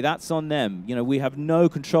negatively, that's on them. We have no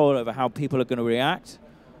control over how people are going to react,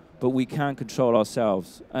 but we can control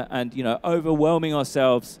ourselves. And overwhelming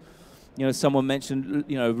ourselves, someone mentioned,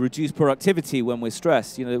 reduce productivity when we're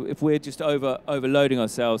stressed. If we're just overloading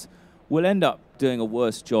ourselves, we'll end up doing a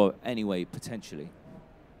worse job anyway, potentially.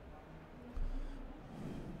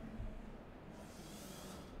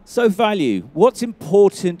 So value, what's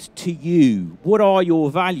important to you? What are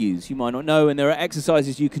your values? You might not know, and there are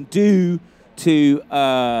exercises you can do to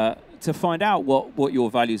find out what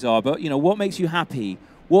your values are. But what makes you happy?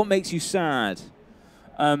 What makes you sad?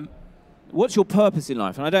 What's your purpose in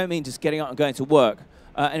life? And I don't mean just getting up and going to work.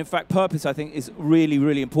 And in fact, purpose, I think, is really,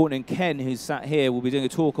 really important. And Ken, who's sat here, will be doing a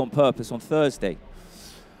talk on purpose on Thursday.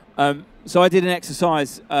 So I did an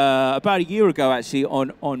exercise about a year ago, actually,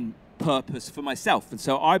 on purpose for myself. And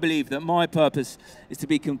so I believe that my purpose is to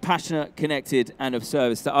be compassionate, connected, and of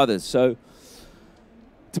service to others. So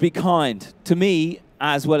to be kind to me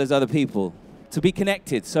as well as other people. To be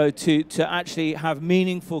connected, so to actually have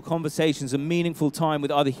meaningful conversations and meaningful time with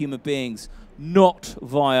other human beings, not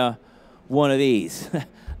via one of these,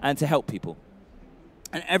 and to help people.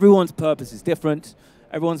 And everyone's purpose is different,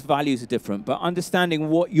 everyone's values are different, but understanding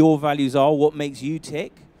what your values are, what makes you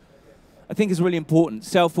tick, I think is really important.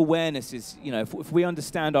 Self-awareness is, you know, if we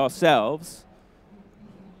understand ourselves,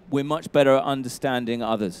 we're much better at understanding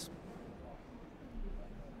others.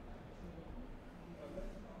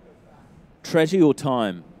 Treasure your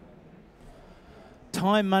time.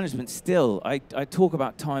 Time management still, I talk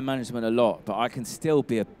about time management a lot, but I can still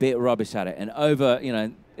be a bit rubbish at it.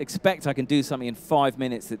 And expect I can do something in 5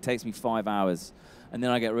 minutes that takes me 5 hours. And then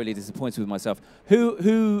I get really disappointed with myself.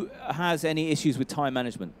 Who has any issues with time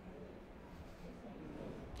management?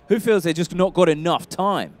 Who feels they just not got enough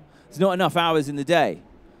time? There's not enough hours in the day.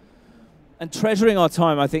 And treasuring our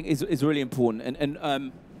time, I think, is really important.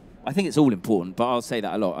 And I think it's all important, but I'll say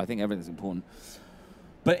that a lot. I think everything's important.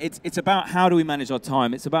 But it's about how do we manage our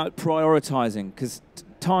time. It's about prioritizing, because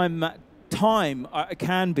time's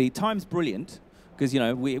brilliant, because, you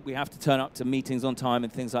know, we have to turn up to meetings on time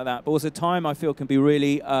and things like that. But also time, I feel, can be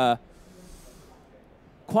really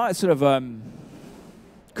quite a sort of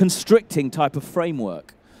constricting type of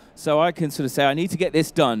framework. So I can sort of say, I need to get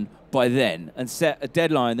this done by then, and set a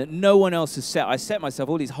deadline that no one else has set. I set myself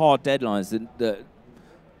all these hard deadlines that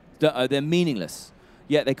they're meaningless,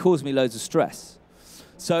 yet they cause me loads of stress.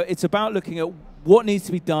 So it's about looking at what needs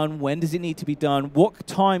to be done, when does it need to be done, what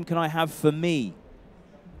time can I have for me.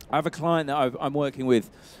 I have a client that I'm working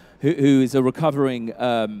with who is a recovering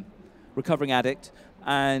addict,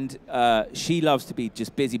 and she loves to be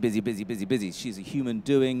just busy. She's a human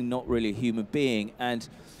doing, not really a human being. And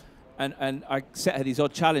I set her these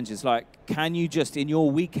odd challenges, like, can you just, in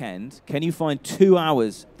your weekend, can you find 2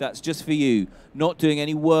 hours that's just for you, not doing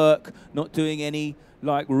any work, not doing any,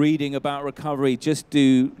 like, reading about recovery, just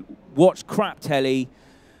watch crap telly,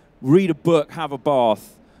 read a book, have a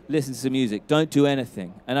bath, listen to some music, don't do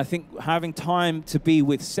anything. And I think having time to be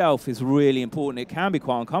with self is really important. It can be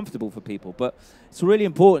quite uncomfortable for people, but it's really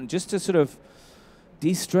important just to sort of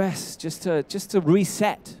de-stress, just to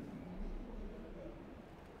reset.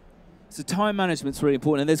 So time management's really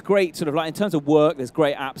important, and there's great sort of, like, in terms of work, there's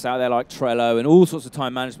great apps out there like Trello and all sorts of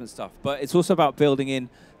time management stuff, but it's also about building in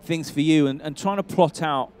things for you and trying to plot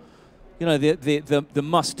out, you know, the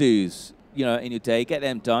must-dos, you know, in your day, get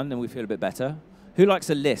them done, and we feel a bit better. Who likes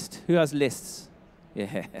a list? Who has lists?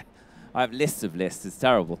 Yeah, I have lists of lists, it's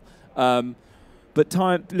terrible. But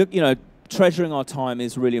time, look, you know, treasuring our time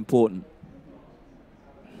is really important.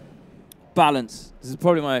 Balance. This is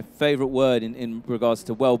probably my favorite word in regards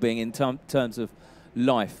to well-being in terms of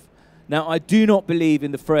life. Now, I do not believe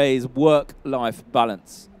in the phrase work-life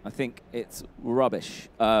balance. I think it's rubbish.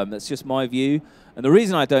 That's just my view. And the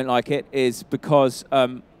reason I don't like it is because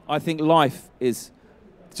I think life is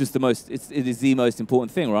just it is the most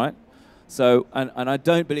important thing, right? So, and I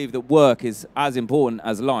don't believe that work is as important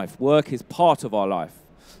as life. Work is part of our life.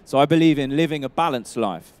 So I believe in living a balanced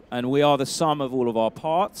life, and we are the sum of all of our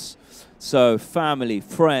parts. So family,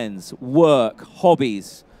 friends, work,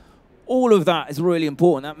 hobbies, all of that is really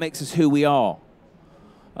important. That makes us who we are.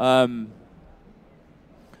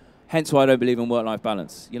 Hence why I don't believe in work-life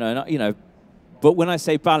balance. You know, but when I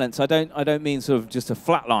say balance, I don't mean sort of just a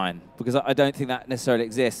flat line, because I don't think that necessarily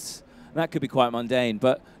exists. And that could be quite mundane,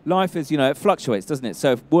 but life is, you know, it fluctuates, doesn't it?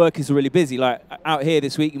 So if work is really busy, like out here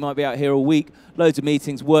this week, you might be out here all week, loads of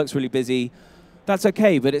meetings, work's really busy. That's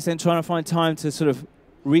okay, but it's then trying to find time to sort of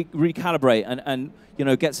recalibrate and you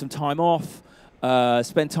know, get some time off,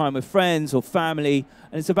 spend time with friends or family,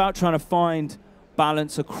 and it's about trying to find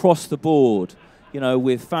balance across the board, you know,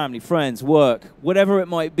 with family, friends, work, whatever it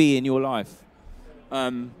might be in your life.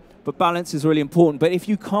 But balance is really important. But if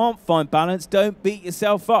you can't find balance, don't beat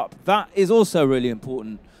yourself up. That is also really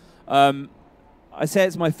important. I say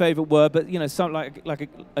it's my favorite word, but, you know, something like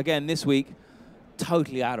again this week,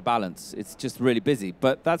 totally out of balance. It's just really busy,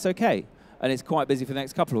 but that's okay. And it's quite busy for the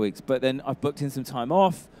next couple of weeks. But then I've booked in some time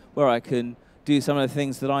off where I can do some of the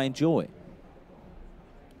things that I enjoy.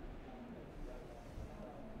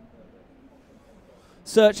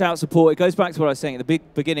 Search out support. It goes back to what I was saying at the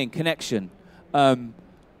beginning, connection.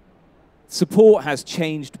 Support has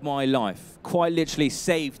changed my life, quite literally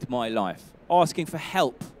saved my life. Asking for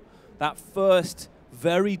help, that first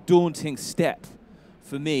very daunting step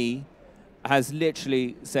for me has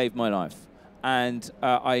literally saved my life. and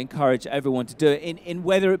I encourage everyone to do it. In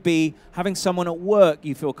whether it be having someone at work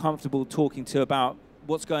you feel comfortable talking to about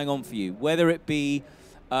what's going on for you, whether it be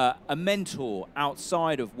a mentor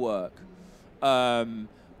outside of work,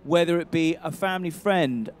 whether it be a family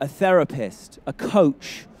friend, a therapist, a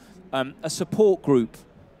coach, a support group.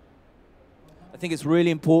 I think it's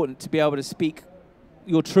really important to be able to speak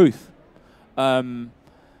your truth. And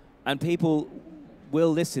people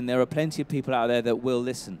will listen. There are plenty of people out there that will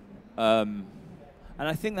listen. And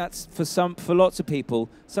I think that's for lots of people,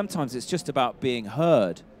 sometimes it's just about being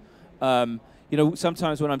heard. You know,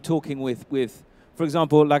 sometimes when I'm talking with, for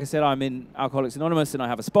example, like I said, I'm in Alcoholics Anonymous and I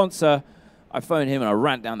have a sponsor. I phone him and I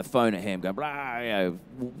rant down the phone at him, going blah, you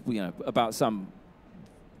know, about some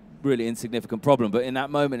really insignificant problem. But in that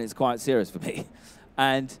moment, it's quite serious for me.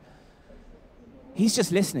 And he's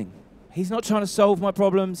just listening. He's not trying to solve my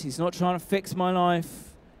problems. He's not trying to fix my life.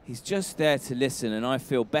 He's just there to listen, and I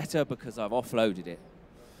feel better because I've offloaded it.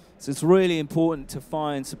 So it's really important to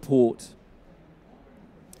find support.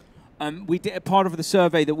 We did a part of the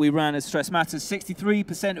survey that we ran as Stress Matters.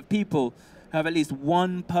 63% of people have at least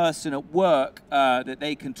one person at work that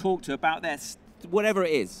they can talk to about their whatever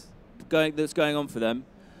it is that's going on for them.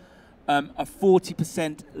 Are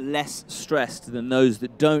 40% less stressed than those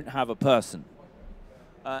that don't have a person.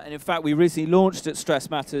 And in fact, we recently launched at Stress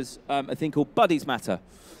Matters a thing called Buddies Matter,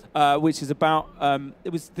 which is about,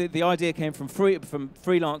 the idea came from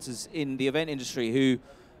freelancers in the event industry who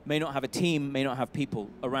may not have a team, may not have people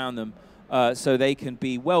around them, so they can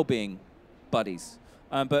be well-being buddies.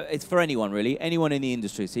 But it's for anyone, really, anyone in the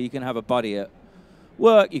industry. So you can have a buddy at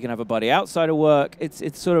work, you can have a buddy outside of work.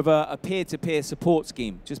 It's sort of a peer-to-peer support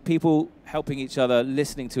scheme, just people helping each other,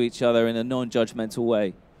 listening to each other in a non-judgmental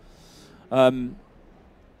way.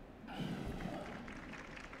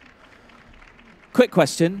 Quick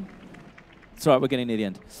question. It's all right, we're getting near the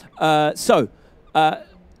end.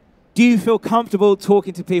 Do you feel comfortable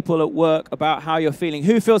talking to people at work about how you're feeling?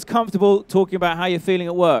 Who feels comfortable talking about how you're feeling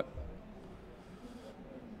at work?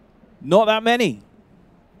 Not that many.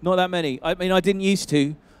 Not that many. I mean, I didn't used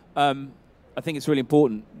to. I think it's really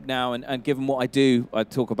important now, and given what I do, I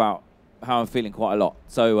talk about how I'm feeling quite a lot.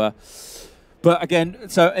 So, but again,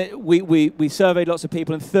 we surveyed lots of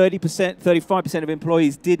people, and 35% of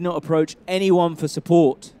employees did not approach anyone for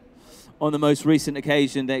support on the most recent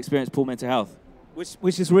occasion they experienced poor mental health,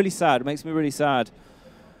 which is really sad. It makes me really sad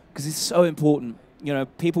because it's so important. You know,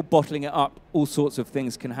 people bottling it up, all sorts of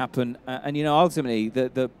things can happen, and you know, ultimately,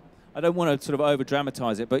 I don't want to sort of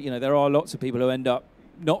over-dramatize it, but you know, there are lots of people who end up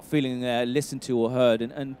not feeling listened to or heard,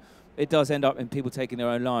 and it does end up in people taking their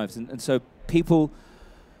own lives, and so people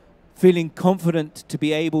feeling confident to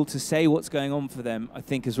be able to say what's going on for them, I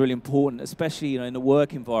think is really important, especially, you know, in the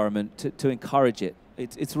work environment, to encourage it.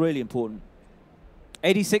 It's really important.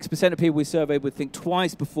 86% of people we surveyed would think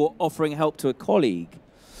twice before offering help to a colleague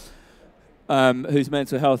whose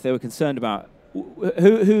mental health they were concerned about.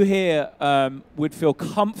 Who here would feel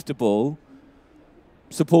comfortable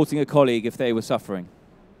supporting a colleague if they were suffering?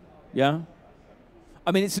 Yeah?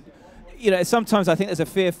 I mean, it's, you know, sometimes I think there's a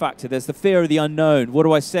fear factor. There's the fear of the unknown. What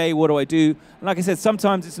do I say? What do I do? And like I said,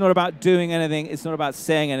 sometimes it's not about doing anything. It's not about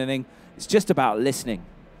saying anything. It's just about listening.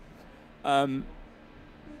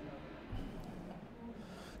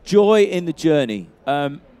 Joy in the journey.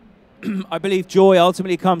 I believe joy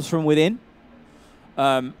ultimately comes from within.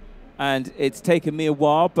 And it's taken me a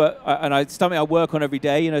while, but it's something I work on every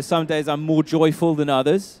day. You know, some days I'm more joyful than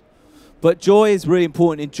others. But joy is really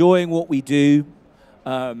important, enjoying what we do.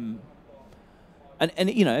 And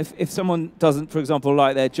you know, if someone doesn't, for example,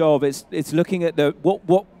 like their job, it's looking at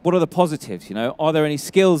what are the positives, you know? Are there any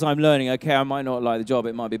skills I'm learning? Okay, I might not like the job,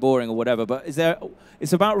 it might be boring or whatever, but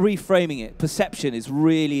it's about reframing it. Perception is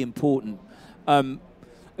really important.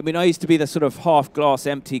 I mean, I used to be the sort of half glass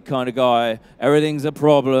empty kind of guy. Everything's a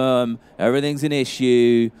problem, everything's an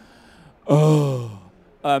issue. Oh.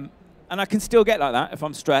 And I can still get like that if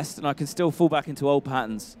I'm stressed, and I can still fall back into old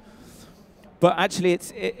patterns. But actually,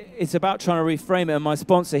 it's about trying to reframe it. And my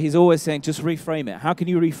sponsor, he's always saying, just reframe it. How can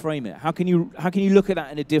you reframe it? How can you look at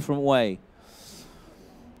that in a different way?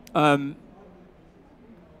 And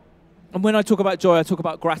when I talk about joy, I talk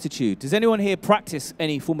about gratitude. Does anyone here practice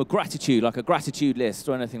any form of gratitude, like a gratitude list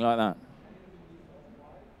or anything like that?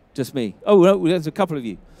 Just me. Oh, no, there's a couple of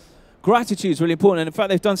you. Gratitude is really important. And in fact,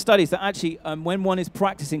 they've done studies that actually, when one is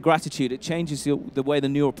practicing gratitude, it changes the way the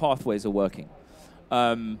neural pathways are working.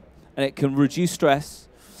 And it can reduce stress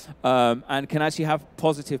and can actually have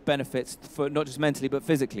positive benefits for not just mentally, but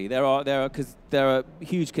physically. There are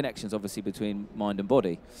huge connections, obviously, between mind and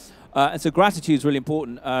body. And so gratitude is really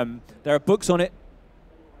important. There are books on it.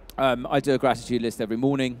 I do a gratitude list every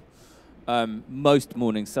morning. Most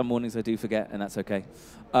mornings. Some mornings I do forget, and that's okay.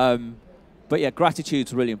 But yeah,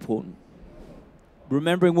 gratitude's really important.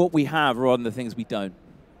 Remembering what we have rather than the things we don't.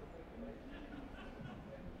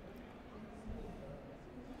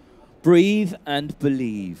 Breathe and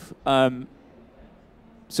believe.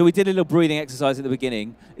 So we did a little breathing exercise at the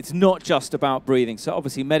beginning. It's not just about breathing. So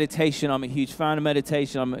obviously meditation, I'm a huge fan of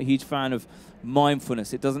meditation. I'm a huge fan of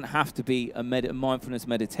mindfulness. It doesn't have to be a mindfulness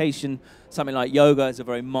meditation. Something like yoga is a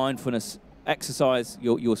very mindfulness exercise.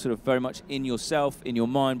 You're sort of very much in yourself, in your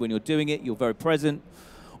mind when you're doing it. You're very present.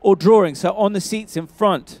 Or drawing. So on the seats in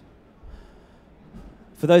front,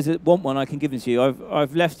 for those that want one, I can give them to you.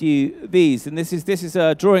 I've left you these, and this is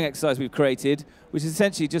a drawing exercise we've created, which is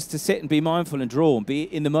essentially just to sit and be mindful and draw and be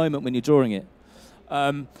in the moment when you're drawing it.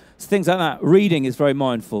 So things like that. Reading is very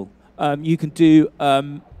mindful. You can do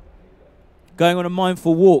going on a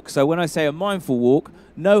mindful walk. So when I say a mindful walk,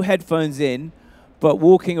 no headphones in, but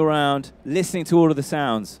walking around, listening to all of the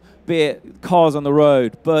sounds, be it cars on the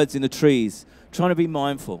road, birds in the trees, trying to be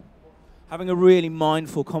mindful. Having a really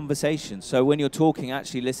mindful conversation. So when you're talking,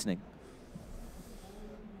 actually listening.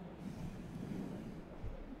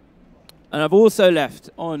 And I've also left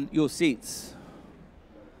on your seats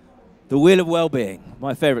the Wheel of Wellbeing,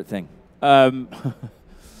 my favorite thing.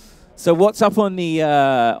 So what's up on the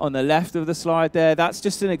left of the slide there, that's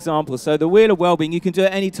just an example. So the Wheel of Wellbeing, you can do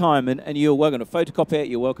it any time, and you're welcome to photocopy it,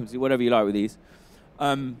 you're welcome to do whatever you like with these.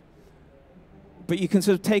 But you can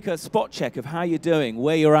sort of take a spot check of how you're doing,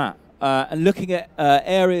 where you're at. And looking at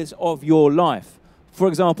areas of your life. For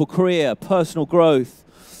example, career, personal growth,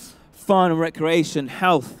 fun and recreation,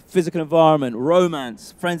 health, physical environment,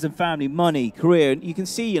 romance, friends and family, money, career. And you can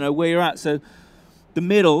see, where you're at. So the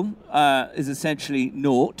middle is essentially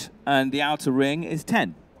 0, and the outer ring is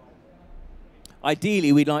 10.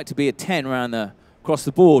 Ideally, we'd like to be a 10 across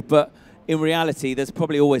the board, but in reality, there's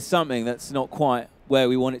probably always something that's not quite where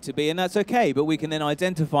we want it to be, and that's okay. But we can then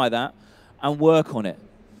identify that and work on it.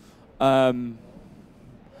 I'm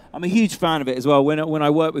a huge fan of it as well. When I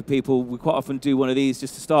work with people, we quite often do one of these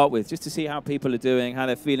just to start with, just to see how people are doing, how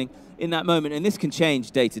they're feeling in that moment. And this can change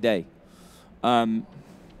day to day.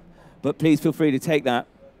 But please feel free to take that.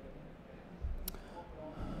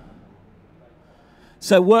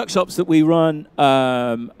 So workshops that we run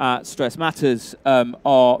at Stress Matters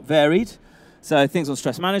are varied. So things on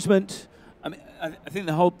stress management. I mean, I think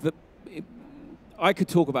I could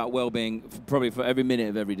talk about well-being probably for every minute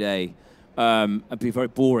of every day and be very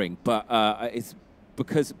boring, but it's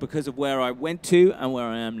because of where I went to and where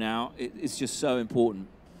I am now, it's just so important.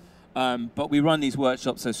 But we run these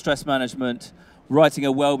workshops, so stress management, writing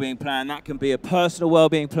a well-being plan. That can be a personal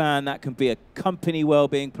well-being plan, that can be a company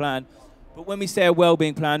well-being plan. But when we say a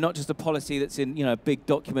well-being plan, not just a policy that's in a big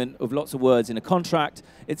document of lots of words in a contract,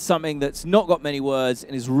 it's something that's not got many words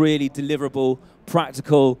and is really deliverable,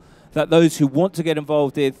 practical, that those who want to get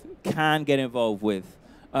involved with can get involved with.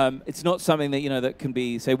 It's not something that, that can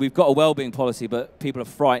be, say, we've got a well-being policy, but people are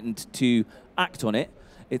frightened to act on it.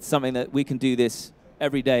 It's something that we can do this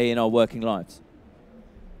every day in our working lives.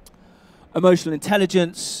 Emotional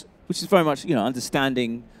intelligence, which is very much,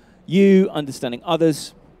 understanding you, understanding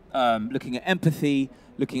others, looking at empathy,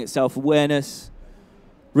 looking at self-awareness.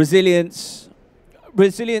 Resilience.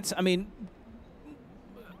 Resilience, I mean,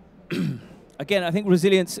 again, I think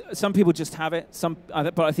resilience, some people just have it,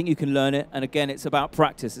 but I think you can learn it. And again, it's about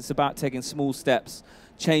practice. It's about taking small steps,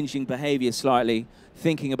 changing behavior slightly,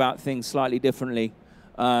 thinking about things slightly differently.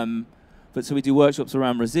 But so we do workshops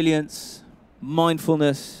around resilience,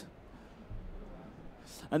 mindfulness,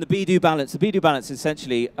 and the be-do balance. The be-do balance,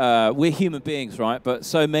 essentially, we're human beings, right? But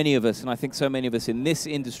so many of us, and I think so many of us in this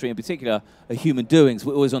industry in particular, are human doings.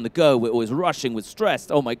 We're always on the go. We're always rushing. We're stressed.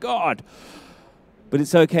 Oh, my God. But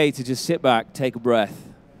it's okay to just sit back, take a breath,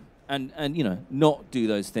 and not do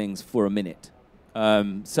those things for a minute.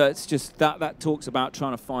 So it's just that talks about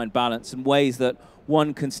trying to find balance and ways that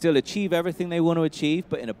one can still achieve everything they want to achieve,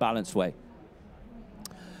 but in a balanced way.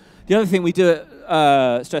 The other thing we do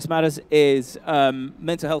at Stress Matters is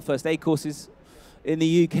mental health first aid courses in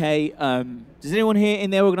the UK. Does anyone here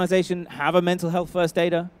in their organization have a mental health first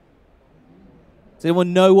aider? Does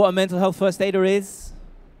anyone know what a mental health first aider is?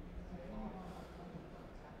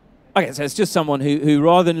 Okay, so it's just someone who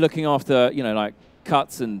rather than looking after, like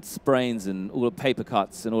cuts and sprains and all the paper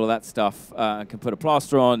cuts and all of that stuff, can put a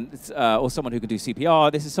plaster on, or someone who can do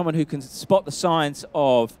CPR. This is someone who can spot the signs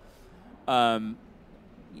of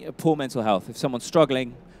poor mental health. If someone's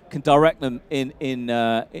struggling, can direct them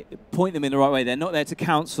point them in the right way. They're not there to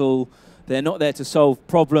counsel, they're not there to solve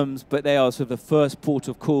problems, but they are sort of the first port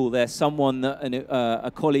of call. They're someone that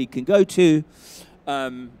a colleague can go to.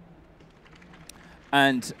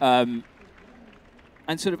 And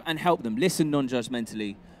and help them, listen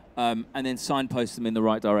non-judgmentally, and then signpost them in the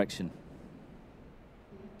right direction.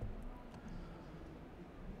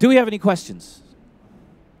 Do we have any questions?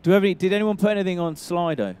 Did anyone put anything on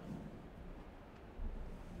Slido?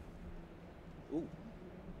 Ooh,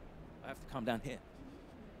 I have to come down here.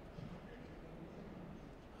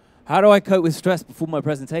 How do I cope with stress before my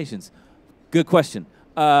presentations? Good question.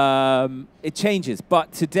 It changes,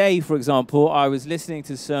 but today, for example, I was listening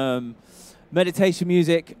to some meditation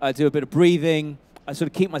music. I do a bit of breathing. I sort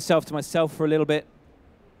of keep myself to myself for a little bit.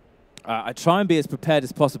 I try and be as prepared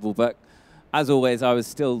as possible, but as always, I was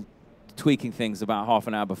still tweaking things about half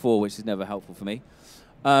an hour before, which is never helpful for me.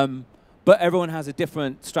 But everyone has a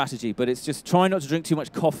different strategy, but it's just trying not to drink too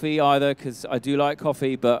much coffee either, because I do like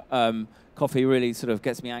coffee, but coffee really sort of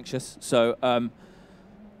gets me anxious. So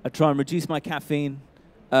I try and reduce my caffeine,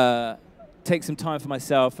 take some time for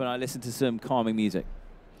myself, and I listen to some calming music.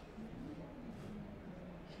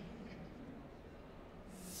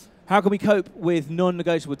 How can we cope with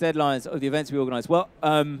non-negotiable deadlines of the events we organize? Well,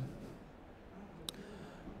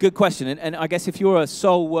 good question. And I guess if you're a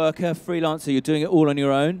sole worker, freelancer, you're doing it all on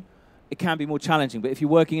your own, it can be more challenging. But if you're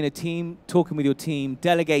working in a team, talking with your team,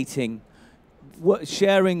 delegating,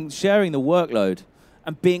 sharing the workload,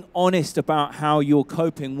 and being honest about how you're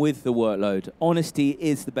coping with the workload. Honesty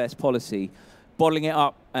is the best policy. Bottling it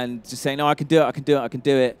up and just saying, no, I can do it, I can do it, I can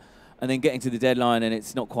do it, and then getting to the deadline and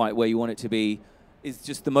it's not quite where you want it to be is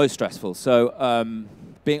just the most stressful. So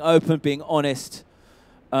being open, being honest,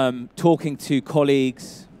 talking to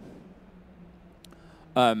colleagues.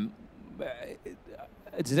 Does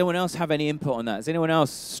anyone else have any input on that? Does anyone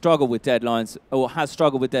else struggle with deadlines or has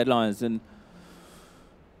struggled with deadlines? And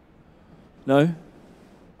no?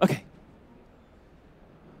 Okay.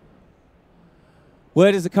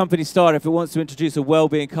 Where does a company start if it wants to introduce a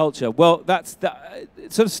well-being culture? Well,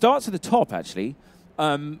 it sort of starts at the top, actually,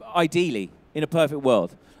 ideally, in a perfect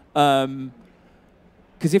world.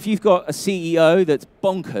 Because if you've got a CEO that's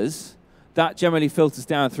bonkers, that generally filters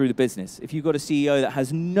down through the business. If you've got a CEO that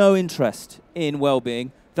has no interest in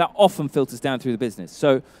well-being, that often filters down through the business.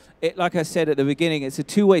 So, like I said at the beginning, it's a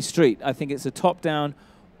two-way street. I think it's a top-down,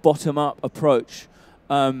 bottom-up approach.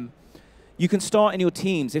 You can start in your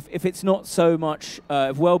teams. If it's not so much,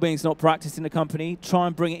 if well-being's not practiced in a company, try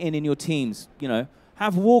and bring it in your teams. You know,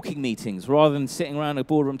 have walking meetings rather than sitting around a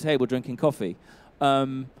boardroom table drinking coffee.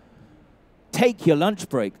 Take your lunch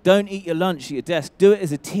break. Don't eat your lunch at your desk. Do it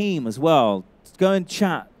as a team as well. Go and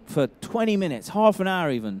chat for 20 minutes, half an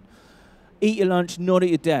hour even. Eat your lunch not at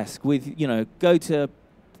your desk. With, you know,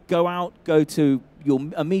 go out, go to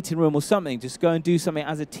a meeting room or something. Just go and do something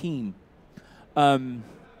as a team. I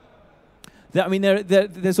mean,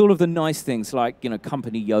 there's all of the nice things like, you know,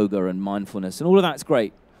 company yoga and mindfulness, and all of that's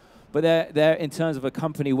great. But they're in terms of a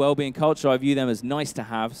company well-being culture, I view them as nice to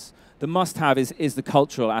haves. The must-have is the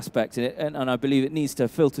cultural aspect, and I believe it needs to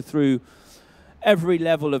filter through every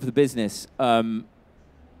level of the business. And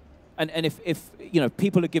if you know,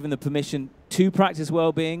 people are given the permission to practice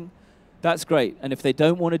well-being, that's great. And if they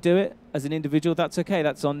don't want to do it as an individual, that's okay.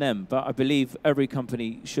 That's on them. But I believe every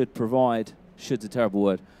company should provide, should's a terrible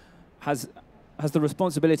word, has the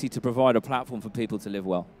responsibility to provide a platform for people to live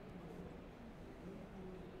well.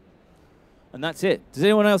 And that's it. Does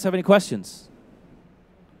anyone else have any questions?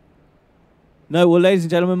 No? Well, ladies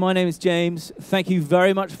and gentlemen, my name is James. Thank you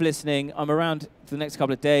very much for listening. I'm around for the next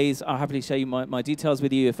couple of days. I'll happily share you my details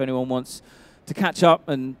with you if anyone wants to catch up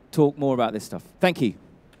and talk more about this stuff. Thank you.